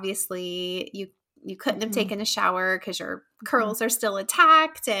 like, obviously you couldn't have taken a shower because your curls are still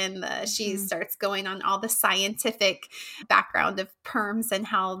intact. And she starts going on all the scientific background of perms and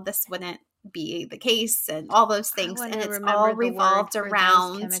how this wouldn't be the case and all those things. And it's all revolved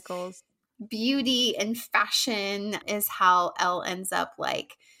around chemicals. Beauty and fashion is how Elle ends up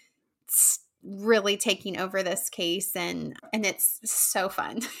like really taking over this case, and it's so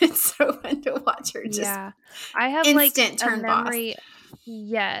fun. It's so fun to watch her just I have instant like turn a memory. boss.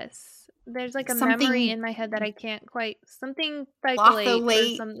 Yes. There's like a Something memory in my head that I can't quite, something thigolate or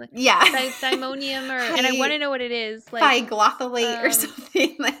Glotholate. something. Yeah. Thymonium and I want to know what it is. Like Thiglothylate or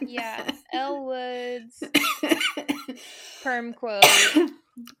something like that. Elwood's perm quote.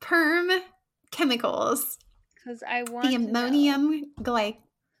 Perm chemicals. Because I want The ammonium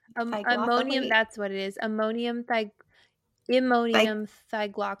ammonium, that's what it is. Ammonium thiglocolate.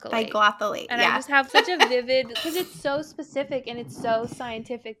 Thiglothylate. And I just have such a vivid, because it's so specific and it's so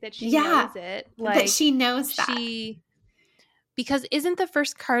scientific that she knows it. Like that she knows that. Because isn't the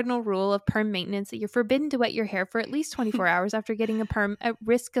first cardinal rule of perm maintenance that you're forbidden to wet your hair for at least 24 hours after getting a perm at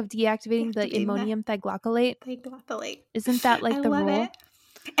risk of deactivating the ammonium thiglocolate? Thiglothylate. Isn't that like the rule? It.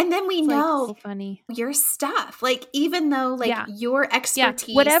 And then we know so funny. your stuff. Like, even though your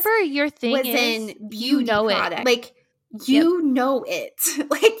expertise, whatever your thing was is, in beauty product. It. Like, you know it.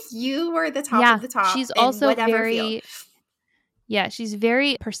 Like, you are the top of the top. She's also very field. Yeah, she's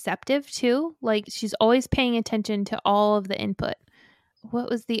very perceptive too. Like, she's always paying attention to all of the input. What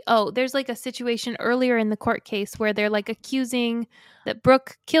was there's like a situation earlier in the court case where they're like accusing that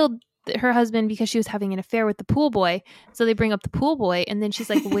Brooke killed her husband because she was having an affair with the pool boy. So they bring up the pool boy, and then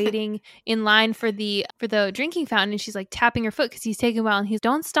she's like waiting in line for the drinking fountain, and she's like tapping her foot because he's taking a while, and he's,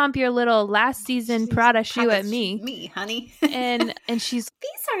 don't stomp your little last season Prada shoe at me, honey. and she's,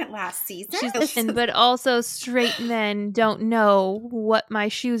 these aren't last season. She's listen, but also straight men don't know what my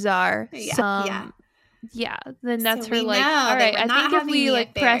shoes are. Then that's her like, all right, I think if we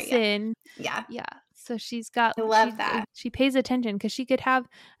like press in. So she's got, I love that. She pays attention because she could have,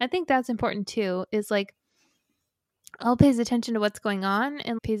 I think that's important too, is like, Elle pays attention to what's going on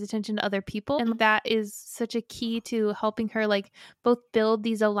and pays attention to other people. And that is such a key to helping her like both build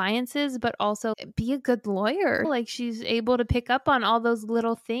these alliances, but also be a good lawyer. Like, she's able to pick up on all those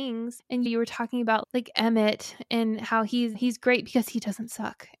little things. And you were talking about like Emmett and how he's great because he doesn't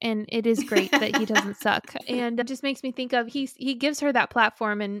suck. And it is great that he doesn't suck. And it just makes me think of, he gives her that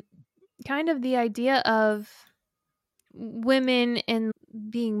platform, and kind of the idea of women and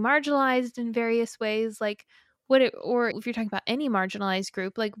being marginalized in various ways, like or if you're talking about any marginalized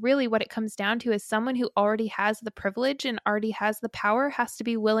group, like really what it comes down to is someone who already has the privilege and already has the power has to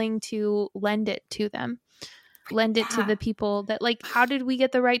be willing to lend it to them. Lend it to the people that, like, how did we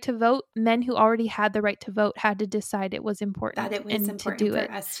get the right to vote? Men who already had the right to vote had to decide it was important. That it was important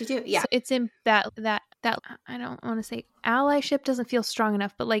for us to do. Yeah. So it's in that I don't want to say allyship, doesn't feel strong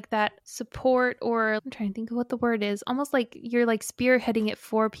enough, but like that support, or I'm trying to think of what the word is, almost like you're like spearheading it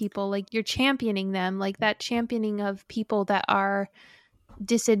for people, like you're championing them, like that championing of people that are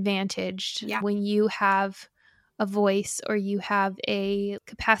disadvantaged. When you have a voice or you have a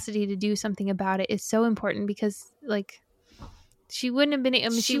capacity to do something about it is so important, because like she wouldn't have been, I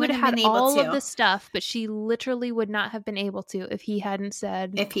mean, she would have had all of the stuff, but she literally would not have been able to if he hadn't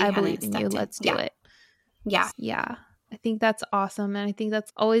said, I believe in you, let's do it. Yeah. I think that's awesome. And I think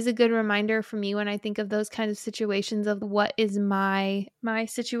that's always a good reminder for me when I think of those kinds of situations of what is my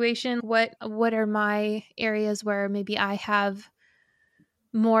situation, what are my areas where maybe I have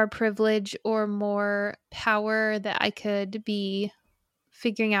more privilege or more power that I could be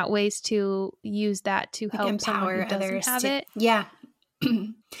figuring out ways to use that to help someone who doesn't have it. Yeah.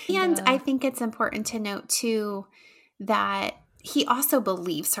 And I think it's important to note too that he also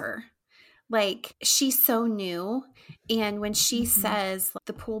believes her. Like, she's so new, and when she says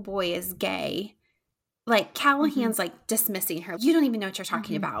the pool boy is gay, like Callahan's like dismissing her. You don't even know what you're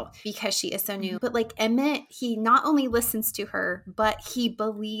talking about because she is so new. But like Emmett, he not only listens to her, but he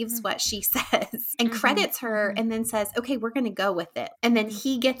believes what she says and credits her, and then says, okay, we're going to go with it. And then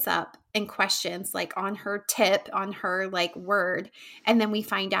he gets up and questions like on her tip, on her like word. And then we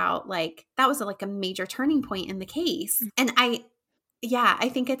find out like that was like a major turning point in the case. And I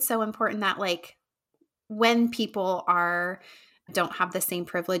think it's so important that like when people don't have the same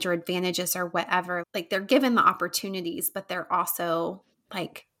privilege or advantages or whatever, like they're given the opportunities, but they're also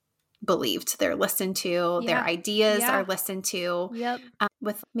like believed, they're listened to, their ideas are listened to.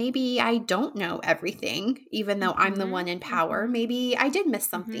 With maybe I don't know everything, even though I'm the one in power. Maybe I did miss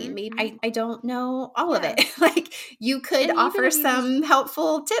something. Maybe I don't know all of it. Like, you could offer some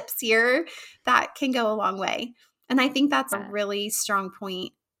helpful tips here that can go a long way. And I think that's a really strong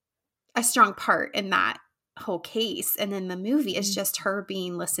point, a strong part in that whole case. And then the movie is just her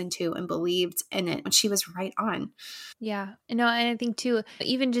being listened to and believed in it. And she was right on. Yeah. No, and I think too,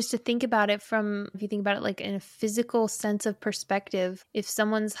 even just to think about it if you think about it like in a physical sense of perspective, if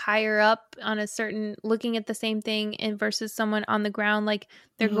someone's higher up on a certain, looking at the same thing and versus someone on the ground, like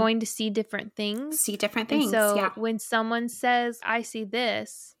they're going to see different things. See different And things. so Yeah. when someone says, I see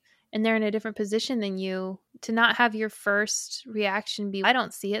this, and they're in a different position than you, to not have your first reaction be, I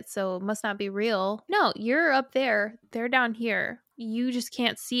don't see it, so it must not be real. No, you're up there. They're down here. You just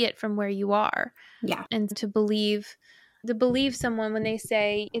can't see it from where you are. Yeah. And to believe someone when they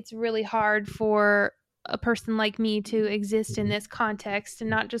say it's really hard for a person like me to exist in this context, and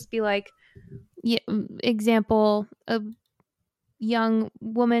not just be like, example, a young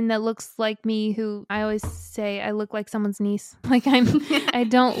woman that looks like me, who I always say I look like someone's niece. Like I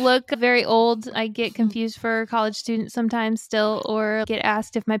don't look very old. I get confused for a college student sometimes still, or get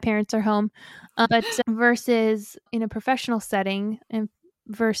asked if my parents are home. But versus in a professional setting, and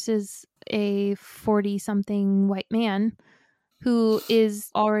versus a 40-something white man who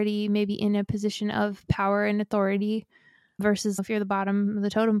is already maybe in a position of power and authority, versus if you're the bottom of the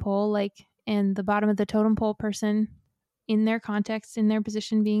totem pole, like, and the bottom of the totem pole person in their context, in their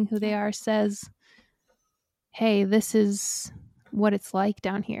position, being who they are, says, hey, this is what it's like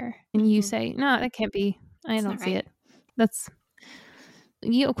down here. And you say, no, that can't be. I don't see it. That's,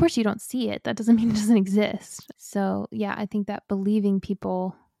 you. Of course you don't see it. That doesn't mean it doesn't exist. So yeah, I think that believing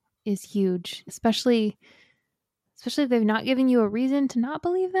people is huge, especially if they've not given you a reason to not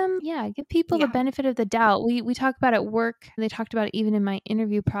believe them. Yeah, give people the benefit of the doubt. We talk about at work, they talked about it even in my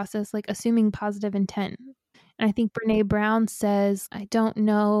interview process, like assuming positive intent. And I think Brene Brown says, I don't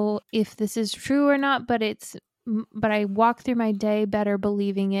know if this is true or not, but I walk through my day better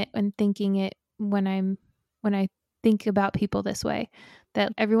believing it and thinking it when I think about people this way,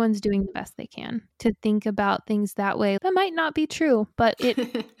 that everyone's doing the best they can to think about things that way. That might not be true, but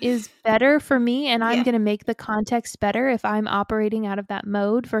it is better for me, and I'm going to make the context better if I'm operating out of that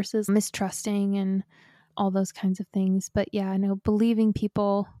mode versus mistrusting and all those kinds of things. But yeah, I know, believing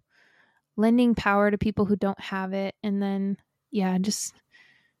people, lending power to people who don't have it, and then just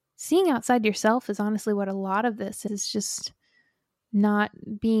seeing outside yourself is honestly what a lot of this is, just not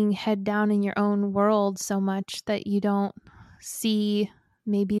being head down in your own world so much that you don't see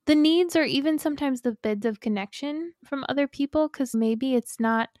maybe the needs or even sometimes the bids of connection from other people, because maybe it's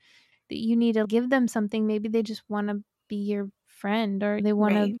not that you need to give them something. Maybe they just want to be your friend, or they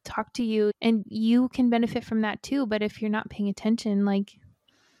want to talk to you, and you can benefit from that too. But if you're not paying attention, like,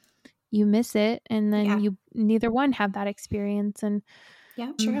 you miss it, and then you neither one have that experience. And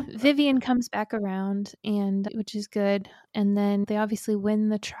true. Vivian comes back around, and which is good, and then they obviously win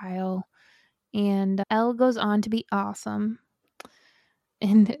the trial, and Elle goes on to be awesome.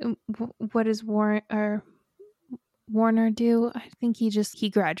 And what does Warner do? I think he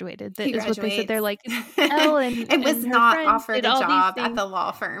graduated. That is what they said. They're like, Elle and it was and not her offered a job at the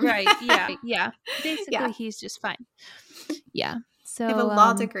law firm, right? Yeah. Basically, he's just fine. Yeah. So they have a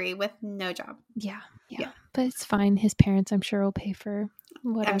law degree with no job. Yeah. But it's fine. His parents, I'm sure, will pay for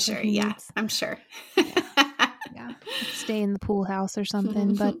whatever. I'm sure. He needs. I'm sure. Yeah. Stay in the pool house or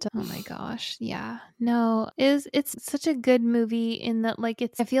something. But oh my gosh. Yeah. No, it's such a good movie in that, like,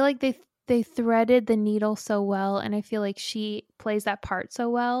 I feel like they threaded the needle so well, and I feel like she plays that part so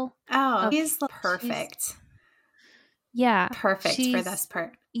well. Oh, she's perfect. Perfect for this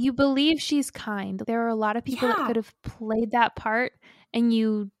part. You believe she's kind. There are a lot of people that could have played that part, and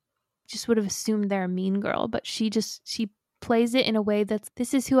you just would have assumed they're a mean girl, but she plays it in a way that's,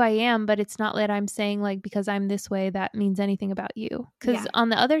 this is who I am, but it's not that I'm saying, like, because I'm this way that means anything about you. Because on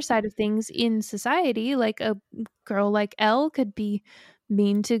the other side of things in society, like, a girl like Elle could be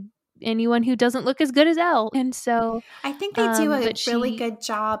mean to anyone who doesn't look as good as Elle. And so I think they do a really good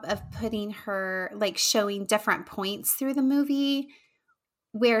job of putting her, like, showing different points through the movie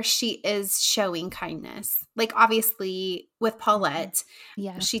where she is showing kindness. Like, obviously with Paulette,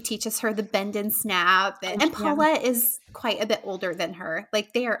 she teaches her the bend and snap, and Paulette is quite a bit older than her.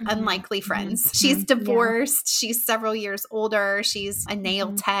 Like, they are unlikely friends. She's divorced. She's several years older. She's a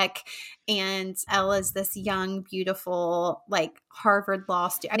nail tech, and Elle is this young, beautiful, like, Harvard law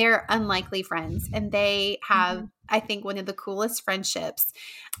student. They're unlikely friends, and they have, I think, one of the coolest friendships.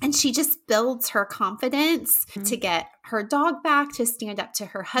 And she just builds her confidence to get her dog back, to stand up to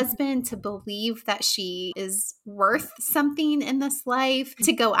her husband, to believe that she is worth something something in this life,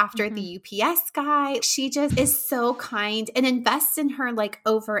 to go after the UPS guy. She just is so kind and invests in her like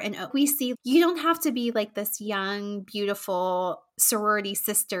over and over. We see you don't have to be like this young, beautiful sorority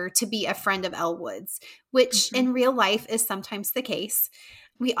sister to be a friend of Elwood's, which in real life is sometimes the case.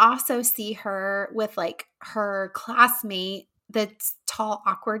 We also see her with like her classmate, the tall,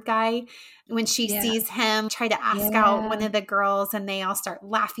 awkward guy, when she sees him try to ask out one of the girls and they all start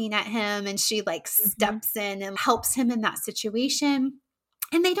laughing at him, and she like steps in and helps him in that situation.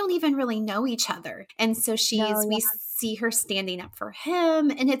 And they don't even really know each other. And so we see her standing up for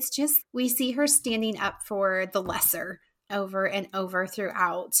him. And it's just, we see her standing up for the lesser over and over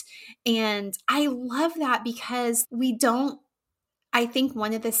throughout. And I love that because I think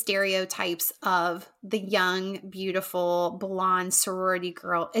one of the stereotypes of the young, beautiful, blonde sorority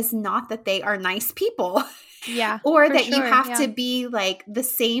girl is not that they are nice people. Yeah. Or that you have to be like the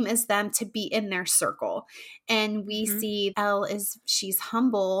same as them to be in their circle. And we see Elle she's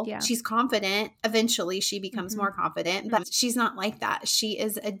humble. Yeah. She's confident. Eventually she becomes more confident, but she's not like that. She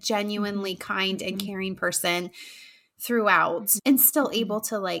is a genuinely kind and caring person throughout, and still able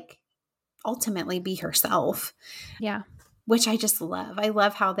to like ultimately be herself. Yeah. Which I just love. I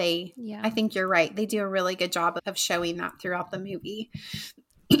love how I think you're right. They do a really good job of showing that throughout the movie.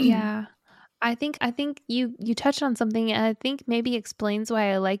 Yeah. I think you touched on something, and I think maybe explains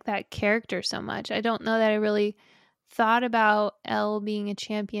why I like that character so much. I don't know that I really thought about Elle being a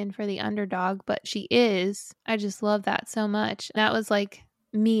champion for the underdog, but she is. I just love that so much. That was like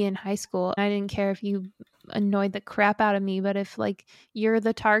me in high school. I didn't care if you annoyed the crap out of me, but if like you're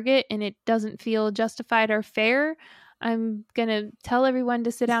the target and it doesn't feel justified or fair, I'm going to tell everyone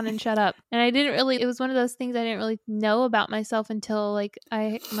to sit down and shut up. And it was one of those things I didn't really know about myself until like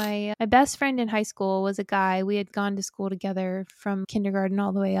my best friend in high school was a guy. We had gone to school together from kindergarten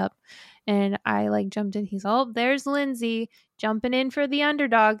all the way up. And I like jumped in. He's there's Lyndsey jumping in for the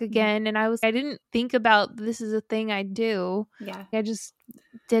underdog again. And I didn't think about this is a thing I do. Yeah. I just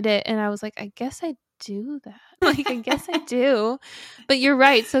did it. And I was like, I guess I do that. Like, I guess I do. But you're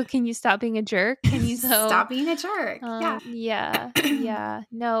right. So can you stop being a jerk? Can you stop being a jerk? Yeah.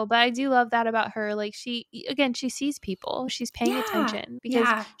 No, but I do love that about her. Like she sees people. She's paying attention,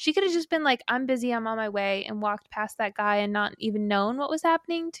 because she could have just been like, I'm busy, I'm on my way, and walked past that guy and not even known what was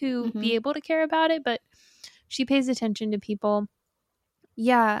happening to be able to care about it. But she pays attention to people.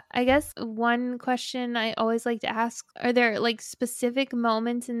 Yeah, I guess one question I always like to ask, are there like specific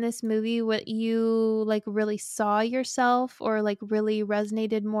moments in this movie what you like really saw yourself or like really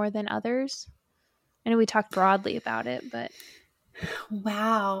resonated more than others? I know we talked broadly about it, but.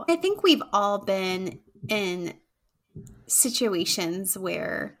 Wow. I think we've all been in situations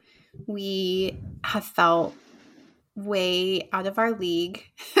where we have felt way out of our league,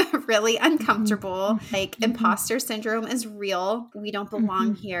 really uncomfortable. Like imposter syndrome is real. We don't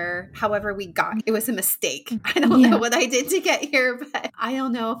belong here. However, it was a mistake. I don't know what I did to get here, but I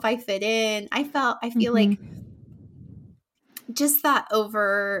don't know if I fit in. I feel like just that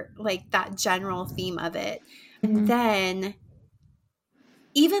over like that general theme of it. And then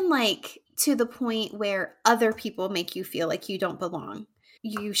even like to the point where other people make you feel like you don't belong.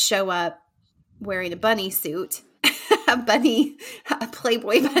 You show up wearing a bunny suit, a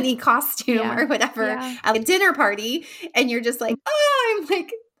Playboy bunny costume or whatever at a dinner party. And you're just like, I'm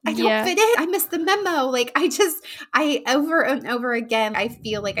like, I don't fit in. I missed the memo. Like I over and over again, I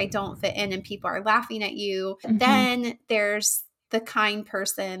feel like I don't fit in and people are laughing at you. Then there's the kind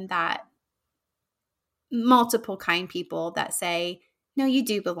person multiple kind people that say, no, you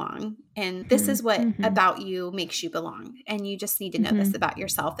do belong. And this is what about you makes you belong. And you just need to know this about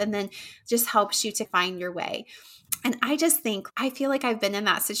yourself. And then just helps you to find your way. And I feel like I've been in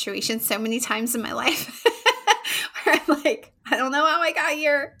that situation so many times in my life where I'm like, I don't know how I got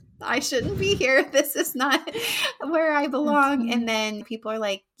here. I shouldn't be here. This is not where I belong. And then people are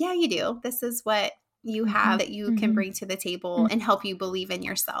like, yeah, you do. This is what you have that you can bring to the table and help you believe in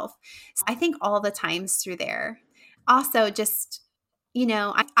yourself. So I think all the times through there. Also just,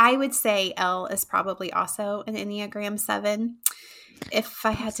 I would say Elle is probably also an Enneagram 7. If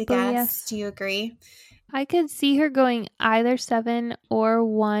I had to guess, yes. Do you agree? I could see her going either 7 or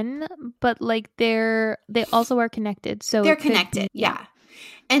 1, but like they also are connected. So they're connected. Yeah.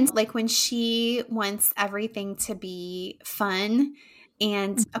 And like when she wants everything to be fun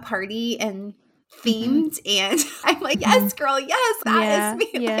and a party and themed and I'm like, yes, girl, yes, that is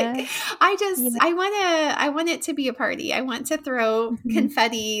me. Yeah. Like, I want it to be a party. I want to throw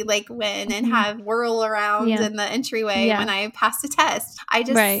confetti like and have whirl around in the entryway when I pass a test.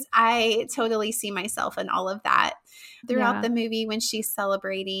 I totally see myself in all of that throughout the movie when she's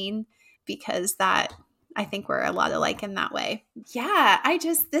celebrating, because that I think we're a lot alike in that way. Yeah,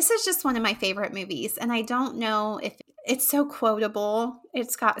 this is just one of my favorite movies. And I don't know if it's so quotable.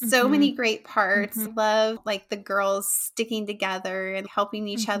 It's got so many great parts. Love like the girls sticking together and helping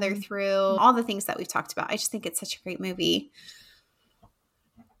each other through all the things that we've talked about. I just think it's such a great movie.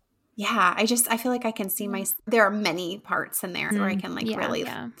 Yeah, I feel like I can see there are many parts in there where I can like really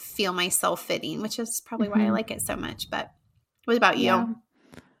feel myself fitting, which is probably why I like it so much. But what about you? Yeah.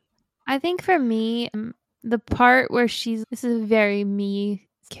 I think for me, the part where this is a very me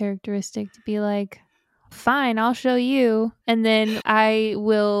characteristic to be like, fine, I'll show you. And then I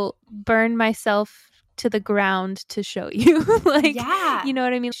will burn myself to the ground to show you. Like, you know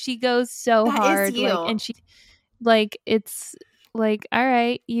what I mean? She goes so That hard. is you. Like, and she, like, it's like, all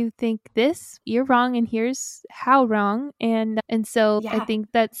right, you think this, you're wrong, and here's how wrong. And so I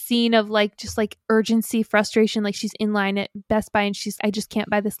think that scene of like just like urgency, frustration, like she's in line at Best Buy and I just can't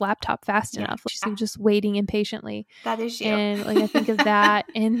buy this laptop fast enough. She's just waiting impatiently. That is you. And like I think of that,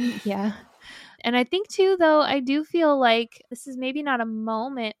 and and I think too, though, I do feel like this is maybe not a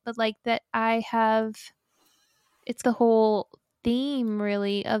moment, but like that it's the whole theme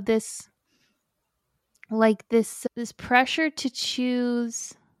really of this, like this pressure to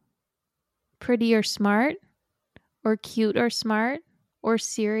choose pretty or smart or cute or smart or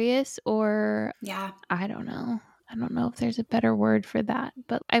serious or I don't know if there's a better word for that,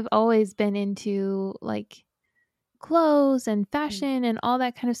 but I've always been into like clothes and fashion and all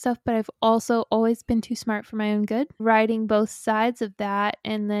that kind of stuff, but I've also always been too smart for my own good, riding both sides of that,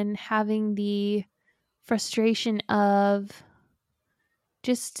 and then having the frustration of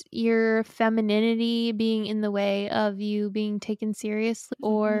just your femininity being in the way of you being taken seriously,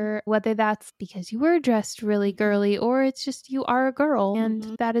 or whether that's because you were dressed really girly or it's just you are a girl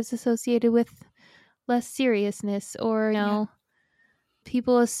and that is associated with less seriousness, or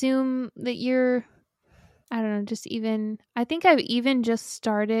people assume that you're, I don't know, just even, I think I've even just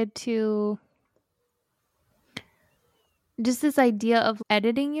started to, just this idea of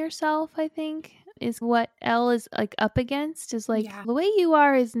editing yourself, I think, is what Elle is like up against, is like the way you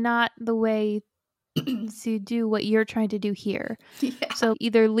are is not the way to do what you're trying to do here. So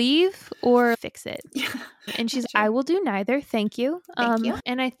either leave or fix it. And she's I will do neither, thank you. Thank you.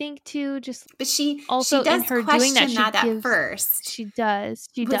 And I think too, just but she also does in her question doing that at first. She does.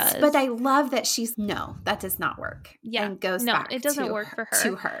 But I love that she's no, that does not work. And goes back it doesn't work for her.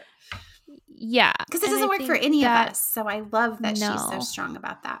 To her. Yeah. Because it doesn't work for any of us. So I love that she's so strong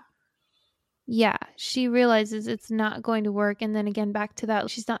about that. Yeah, she realizes it's not going to work. And then again, back to that,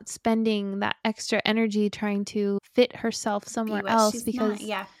 she's not spending that extra energy trying to fit herself somewhere else because,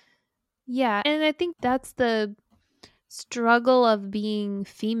 yeah. And I think that's the struggle of being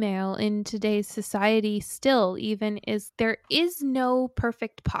female in today's society still, even, is there is no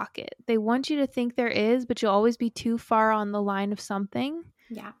perfect pocket. They want you to think there is, but you'll always be too far on the line of something.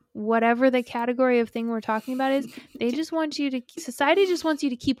 Yeah. Whatever the category of thing we're talking about is, society just wants you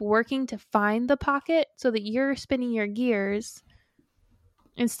to keep working to find the pocket so that you're spinning your gears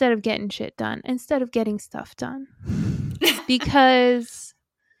instead of getting shit done, instead of getting stuff done. Because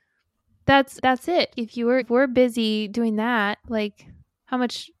that's it. If we're busy doing that, like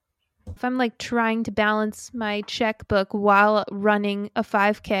if I'm like trying to balance my checkbook while running a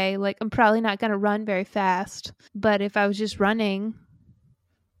 5K, like I'm probably not going to run very fast. But if I was just running,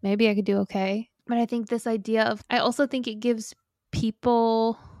 maybe I could do okay. But I think this idea of, I also think it gives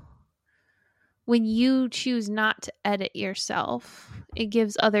people, when you choose not to edit yourself, it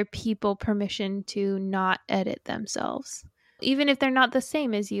gives other people permission to not edit themselves. Even if they're not the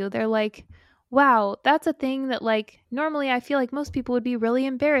same as you, they're like, wow, that's a thing that like normally I feel like most people would be really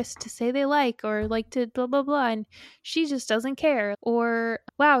embarrassed to say they like, or like to blah blah blah, and she just doesn't care. Or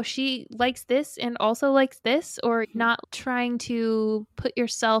wow, she likes this and also likes this. Or not trying to put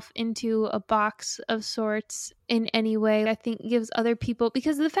yourself into a box of sorts in any way, I think gives other people,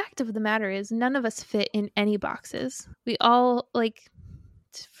 because the fact of the matter is none of us fit in any boxes. We all, like,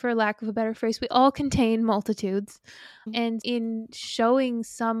 for lack of a better phrase, we all contain multitudes. And in showing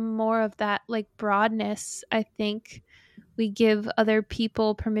some more of that like broadness, I think we give other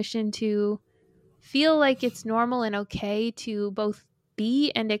people permission to feel like it's normal and okay to both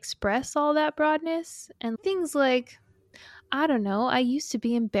be and express all that broadness. And things like, I don't know, I used to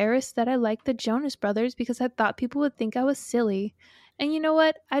be embarrassed that I liked the Jonas Brothers because I thought people would think I was silly. And you know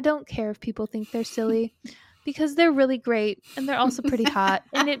what? I don't care if people think they're silly. Because they're really great and they're also pretty hot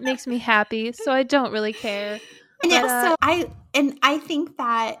and it makes me happy, so I don't really care. And I think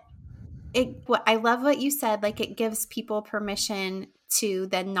that I love what you said, like it gives people permission to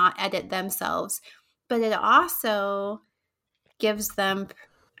then not edit themselves, but it also gives them,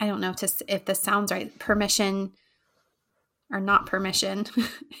 I don't know if this sounds right, permission or not permission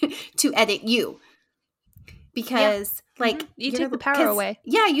to edit you. Because you took the power away.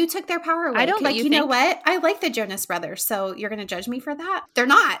 Yeah, you took their power away. I don't you know what? I like the Jonas Brothers, so you're going to judge me for that? They're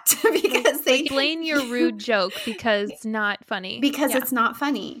not because they explain your rude joke because it's not funny. Because it's not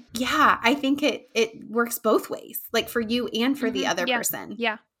funny. Yeah, I think it works both ways, like for you and for the other person.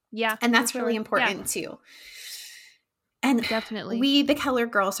 Yeah. And that's really important too. And definitely, we, the Keller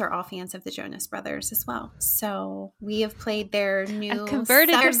girls, are all fans of the Jonas Brothers as well. So we have played their new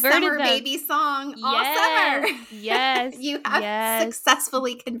summer baby song all summer. Yes. You have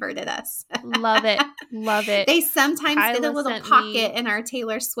successfully converted us. Love it. They sometimes did a little pocket in our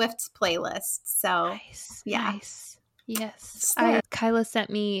Taylor Swift playlist. So nice. Yes. Kyla sent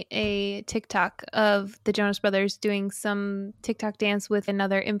me a TikTok of the Jonas Brothers doing some TikTok dance with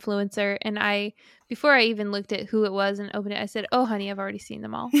another influencer. And before I even looked at who it was and opened it, I said, oh, honey, I've already seen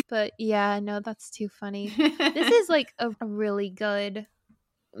them all. But yeah, no, that's too funny. This is like a really good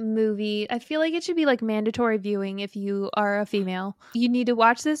movie. I feel like it should be like mandatory viewing if you are a female. You need to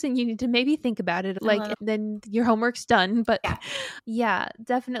watch this and you need to maybe think about it. Then your homework's done. But yeah,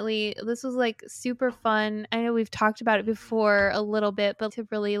 definitely. This was like super fun. I know we've talked about it before a little bit, but to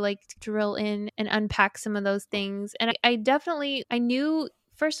really like drill in and unpack some of those things. And I knew,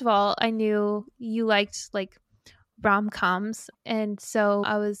 first of all, I knew you liked like rom-coms. And so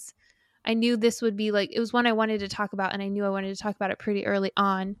I knew this would be like, it was one I wanted to talk about, and I knew I wanted to talk about it pretty early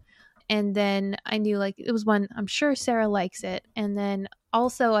on. And then I knew like it was one, I'm sure Sarah likes it. And then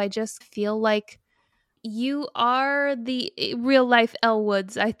also I just feel like you are the real life Elle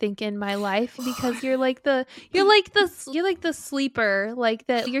Woods, I think, in my life, because you're like the sleeper, like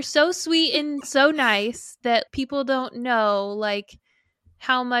that. You're so sweet and so nice that people don't know like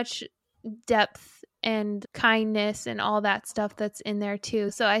how much depth and kindness and all that stuff that's in there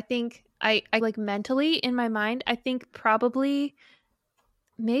too. So I think I like mentally in my mind, I think probably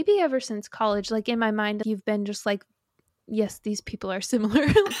maybe ever since college, like in my mind, you've been just like, yes, these people are similar.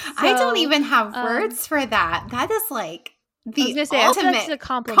 So, I don't even have words for that. That is like the ultimate that's a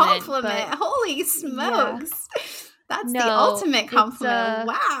compliment. But holy smokes. Yeah. That's the ultimate compliment.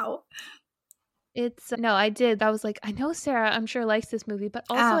 Wow. I did. I was like, I know Sarah, I'm sure likes this movie, but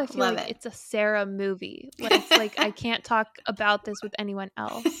also I feel like it's a Sarah movie. Like, it's like I can't talk about this with anyone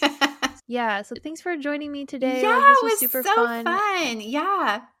else. Yeah. So thanks for joining me today. Yeah, this was super so fun.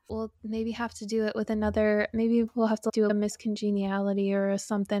 Yeah. We'll maybe have to do it with maybe we'll have to do a miscongeniality or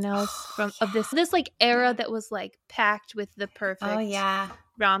something else of this like era that was like packed with the perfect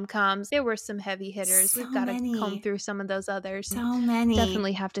rom-coms. There were some heavy hitters. We've got to comb through some of those others. So many.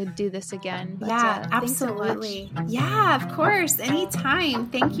 Definitely have to do this again. But, absolutely. So yeah, of course. Anytime.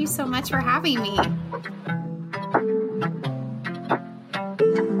 Thank you so much for having me.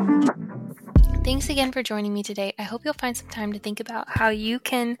 Thanks again for joining me today. I hope you'll find some time to think about how you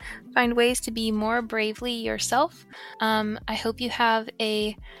can find ways to be more bravely yourself. I hope you have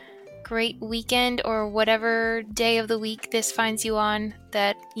a great weekend or whatever day of the week this finds you on,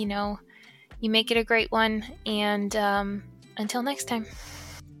 that, you make it a great one. And until next time.